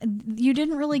 you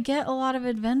didn't really get a lot of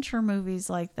adventure movies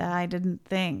like that, I didn't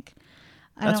think.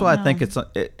 That's why I think it's,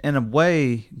 in a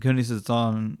way, Goonies is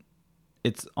on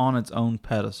its own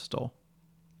pedestal.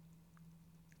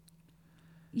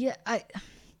 Yeah,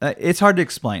 It's hard to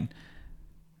explain,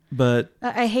 but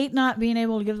I hate not being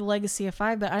able to give the legacy a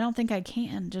 5, but I don't think I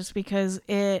can just because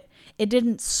it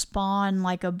didn't spawn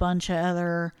like a bunch of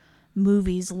other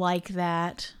movies like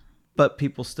that. but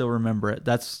people still remember it.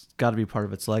 That's got to be part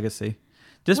of its legacy.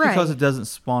 Just because Right. it doesn't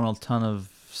spawn a ton of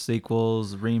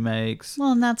sequels, remakes,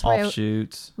 Well, and that's why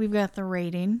offshoots. we've got the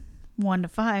rating 1 to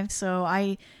 5. So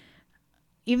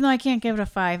even though I can't give it a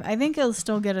 5, I think it'll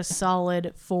still get a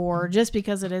solid 4 just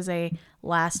because it is a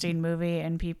lasting movie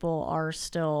and people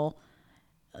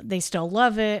they still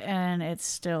love it and it's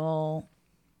still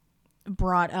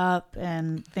brought up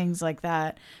and things like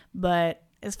that. But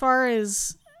as far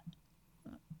as,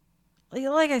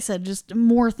 like I said, just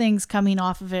more things coming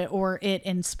off of it or it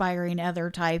inspiring other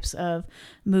types of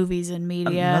movies and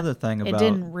media. Another thing about it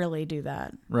didn't really do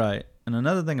that. Right. And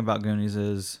another thing about Goonies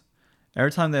is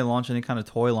every time they launch any kind of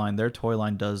toy line, their toy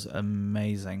line does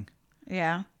amazing.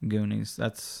 Yeah. Goonies.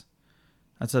 That's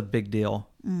a big deal.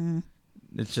 Mm-hmm.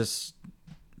 It's just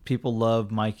people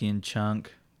love Mikey and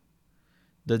Chunk.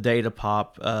 The Data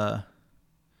Pop,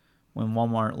 when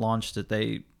Walmart launched it,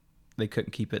 they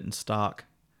couldn't keep it in stock.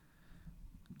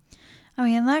 I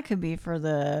mean, that could be for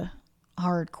the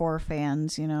hardcore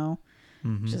fans, you know,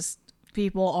 just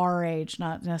people our age,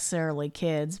 not necessarily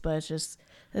kids, but it's just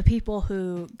the people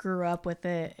who grew up with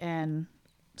it and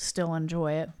still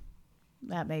enjoy it.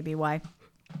 That may be why.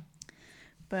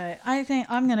 But I think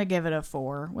I'm going to give it a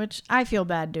 4, which I feel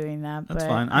bad doing that. That's but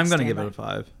fine. I'm going to give it a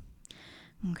 5.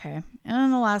 Okay. And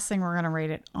then the last thing we're going to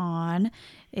rate it on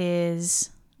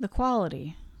is the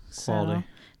quality. So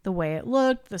the way it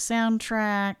looked, the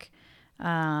soundtrack,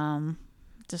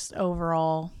 just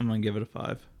overall. I'm going to give it a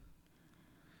 5.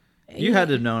 You had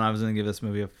to have known I was going to give this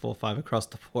movie a full 5 across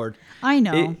the board. I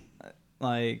know.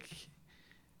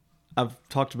 I've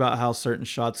talked about how certain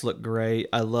shots look great.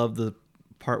 I love the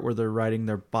part where they're riding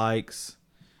their bikes.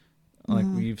 Like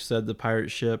you've said, the pirate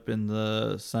ship in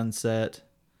the sunset.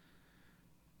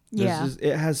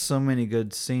 It has so many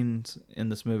good scenes in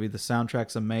this movie. The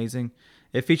soundtrack's amazing.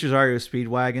 It features REO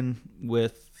Speedwagon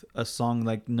with a song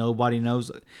like Nobody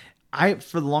Knows. I,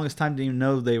 for the longest time, didn't even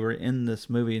know they were in this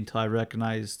movie until I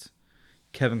recognized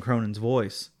Kevin Cronin's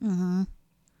voice. Mm-hmm.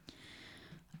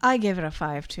 I give it a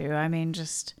 5 too. I mean,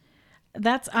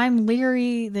 I'm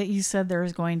leery that you said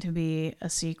there's going to be a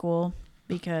sequel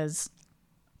because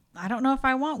I don't know if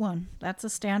I want one. That's a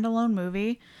standalone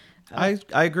movie. I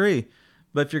agree.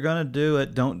 But if you're going to do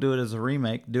it, don't do it as a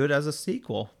remake. Do it as a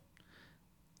sequel.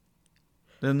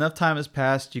 Enough time has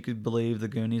passed, you could believe the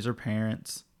Goonies are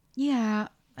parents. Yeah,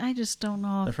 I just don't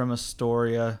know. They're from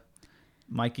Astoria.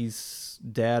 Mikey's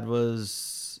dad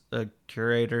was a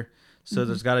curator. So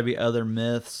there's got to be other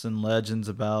myths and legends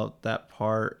about that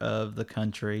part of the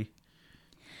country.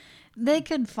 They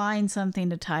could find something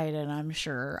to tie it in, I'm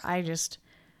sure. I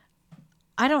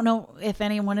don't know if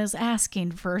anyone is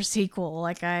asking for a sequel.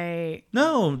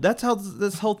 No, that's how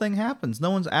this whole thing happens.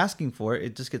 No one's asking for it.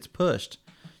 It just gets pushed.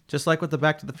 Just like with the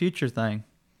Back to the Future thing.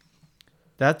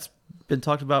 That's been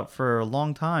talked about for a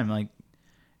long time.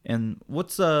 And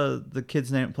what's the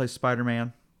kid's name that plays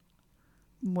Spider-Man?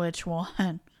 Which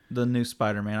one? The new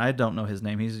Spider-Man. I don't know his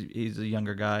name. He's a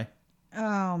younger guy.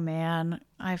 Oh, man.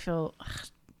 I feel...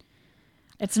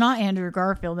 It's not Andrew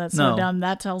Garfield. That's so dumb.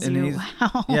 That tells you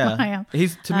how I am.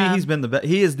 To me, he's been the best.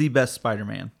 He is the best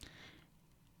Spider-Man.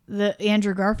 The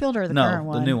Andrew Garfield or the current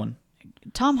one? No, the new one.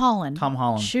 Tom Holland.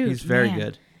 Shoot, he's very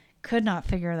good. Could not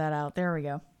figure that out. There we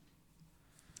go.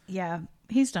 Yeah,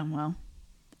 he's done well.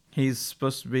 He's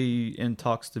supposed to be in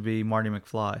talks to be Marty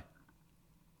McFly.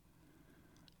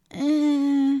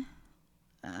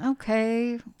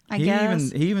 Okay, I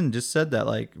guess. He even just said that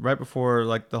right before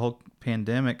the whole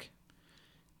pandemic.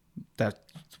 That's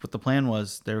what the plan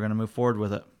was. They were going to move forward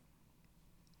with it.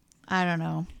 I don't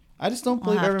know. I just don't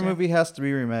believe every movie has to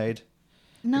be remade.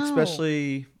 No.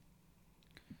 Especially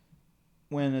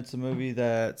when it's a movie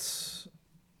that's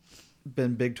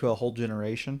been big to a whole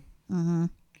generation. Mm-hmm.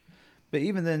 But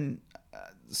even then,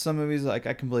 some movies I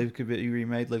can believe could be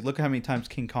remade. Look at how many times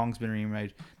King Kong's been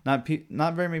remade. Not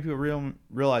very many people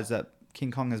realize that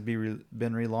King Kong has been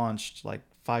relaunched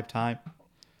 5 times.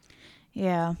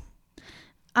 Yeah.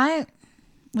 I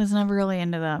was never really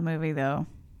into that movie, though.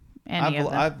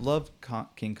 I've loved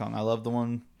King Kong. I love the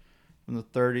one from the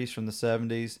 30s, from the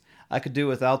 70s. I could do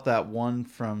without that one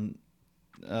from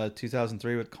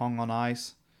 2003 with Kong on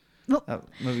Ice. Oh. That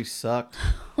movie sucked.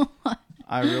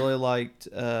 I really liked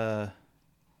the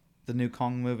new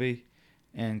Kong movie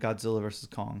and Godzilla vs.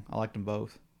 Kong. I liked them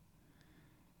both.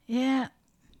 Yeah.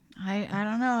 I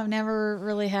don't know. I've never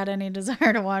really had any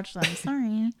desire to watch them.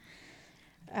 Sorry.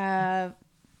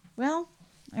 Well,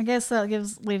 I guess that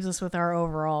leaves us with our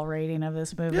overall rating of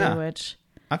this movie, which...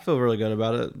 I feel really good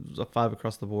about it. It was a 5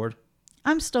 across the board.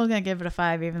 I'm still going to give it a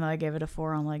 5, even though I gave it a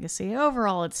 4 on Legacy.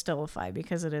 Overall, it's still a 5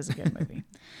 because it is a good movie.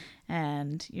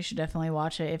 And you should definitely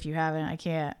watch it if you haven't. I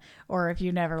can't. Or if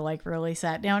you never really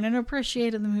sat down and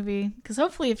appreciated the movie. Because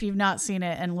hopefully if you've not seen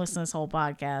it and listened to this whole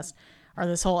podcast or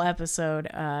this whole episode,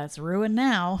 it's ruined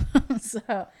now.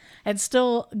 So it's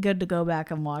still good to go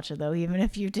back and watch it, though, even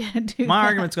if you did do My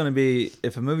argument's going to be,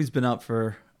 if a movie's been out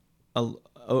for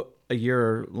a year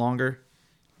or longer,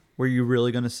 were you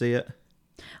really going to see it?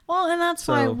 Well, and that's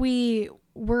why we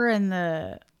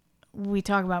we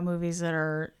talk about movies that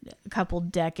are a couple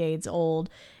decades old,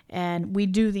 and we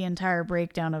do the entire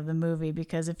breakdown of the movie,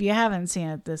 because if you haven't seen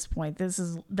it at this point,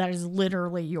 that is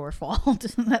literally your fault.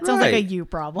 That sounds like a you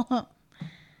problem.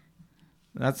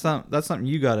 That's something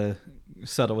you gotta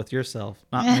settle with yourself,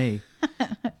 not me.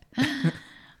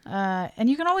 And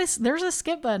you can always, there's a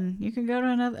skip button. You can go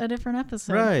to a different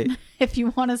episode, right? If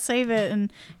you want to save it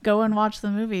and go and watch the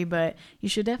movie, but you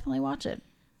should definitely watch it.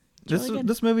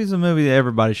 This movie's a movie that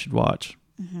everybody should watch.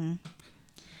 Mm-hmm.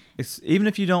 It's even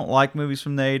if you don't like movies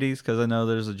from the 80s, because I know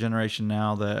there's a generation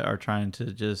now that are trying to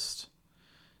just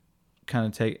kind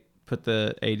of put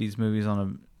the 80s movies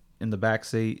in the back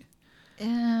seat.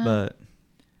 Yeah. But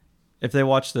if they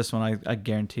watch this one, I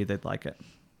guarantee they'd like it.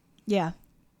 Yeah.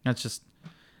 That's just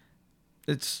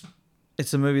it's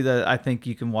a movie that I think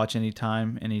you can watch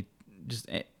anytime, any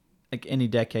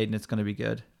decade, and it's going to be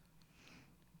good.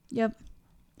 Yep.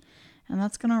 And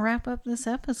that's going to wrap up this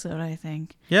episode, I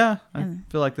think. Yeah, I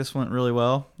feel like this went really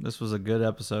well. This was a good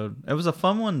episode. It was a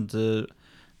fun one to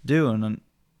do, and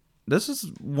this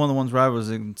is one of the ones where I was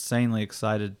insanely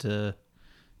excited to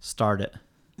start it.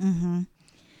 Mm-hmm.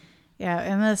 Yeah,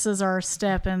 and this is our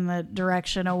step in the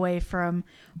direction away from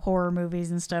horror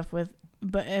movies and stuff.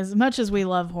 But as much as we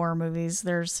love horror movies,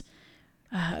 there's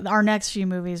our next few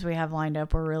movies we have lined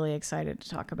up we're really excited to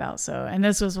talk about. And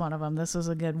this was one of them. This was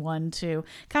a good one to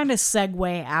kind of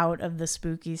segue out of the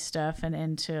spooky stuff and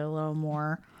into a little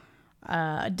more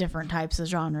different types of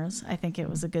genres. I think it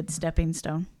was a good stepping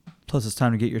stone. Plus, it's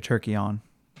time to get your turkey on.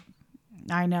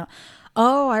 I know.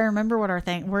 Oh, I remember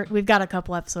what we've got a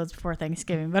couple episodes before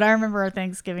Thanksgiving, but I remember our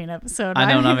Thanksgiving episode.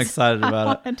 I know, and I'm excited about it. I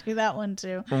want to do that one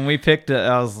too. When we picked it,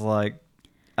 I was like,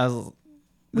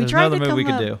 there's another movie we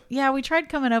could do. Yeah, we tried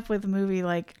coming up with a movie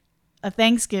like a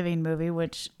Thanksgiving movie,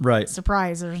 which,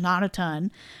 surprise, there's not a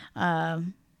ton.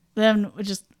 Then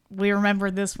we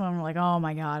remembered this one. We're like, oh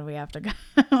my God, we have to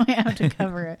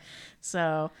cover it.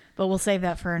 But we'll save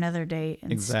that for another date.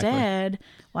 Instead,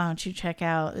 why don't you check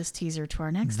out this teaser to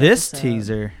our next episode? This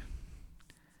teaser?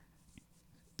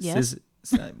 Yes?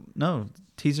 No,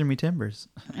 teaser me timbers.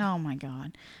 Oh my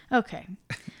God. Okay.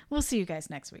 We'll see you guys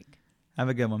next week. Have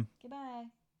a good one. Goodbye.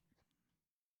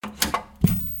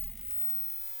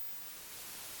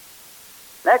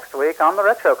 Next week on the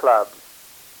Retro Club.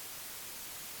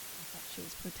 She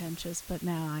was pretentious, but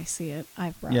now I see it.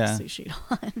 I've brought sushi to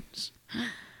lunch.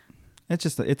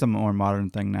 It's a more modern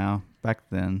thing now. Back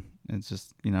then, it's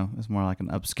just, it's more like an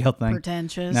upscale thing.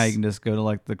 Pretentious. Now you can just go to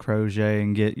like the Crochet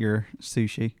and get your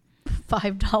sushi.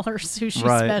 $5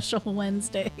 sushi special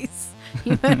Wednesdays.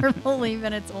 You better believe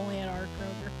it. It's only at our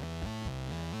Kroger.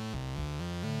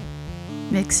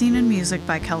 Mixing and music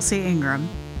by Kelsey Ingram.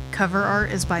 Cover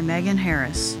art is by Megan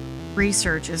Harris.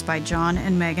 Research is by John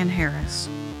and Megan Harris.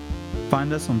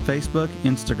 Find us on Facebook,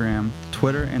 Instagram,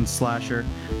 Twitter, and Slasher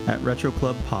at Retro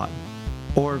Club Pod.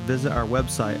 Or visit our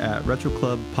website at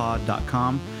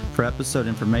retroclubpod.com for episode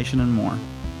information and more.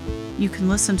 You can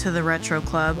listen to the Retro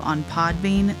Club on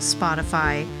Podbean,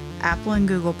 Spotify, Apple and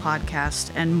Google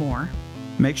Podcasts, and more.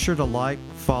 Make sure to like,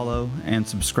 follow, and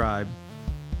subscribe,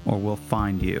 or we'll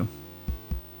find you.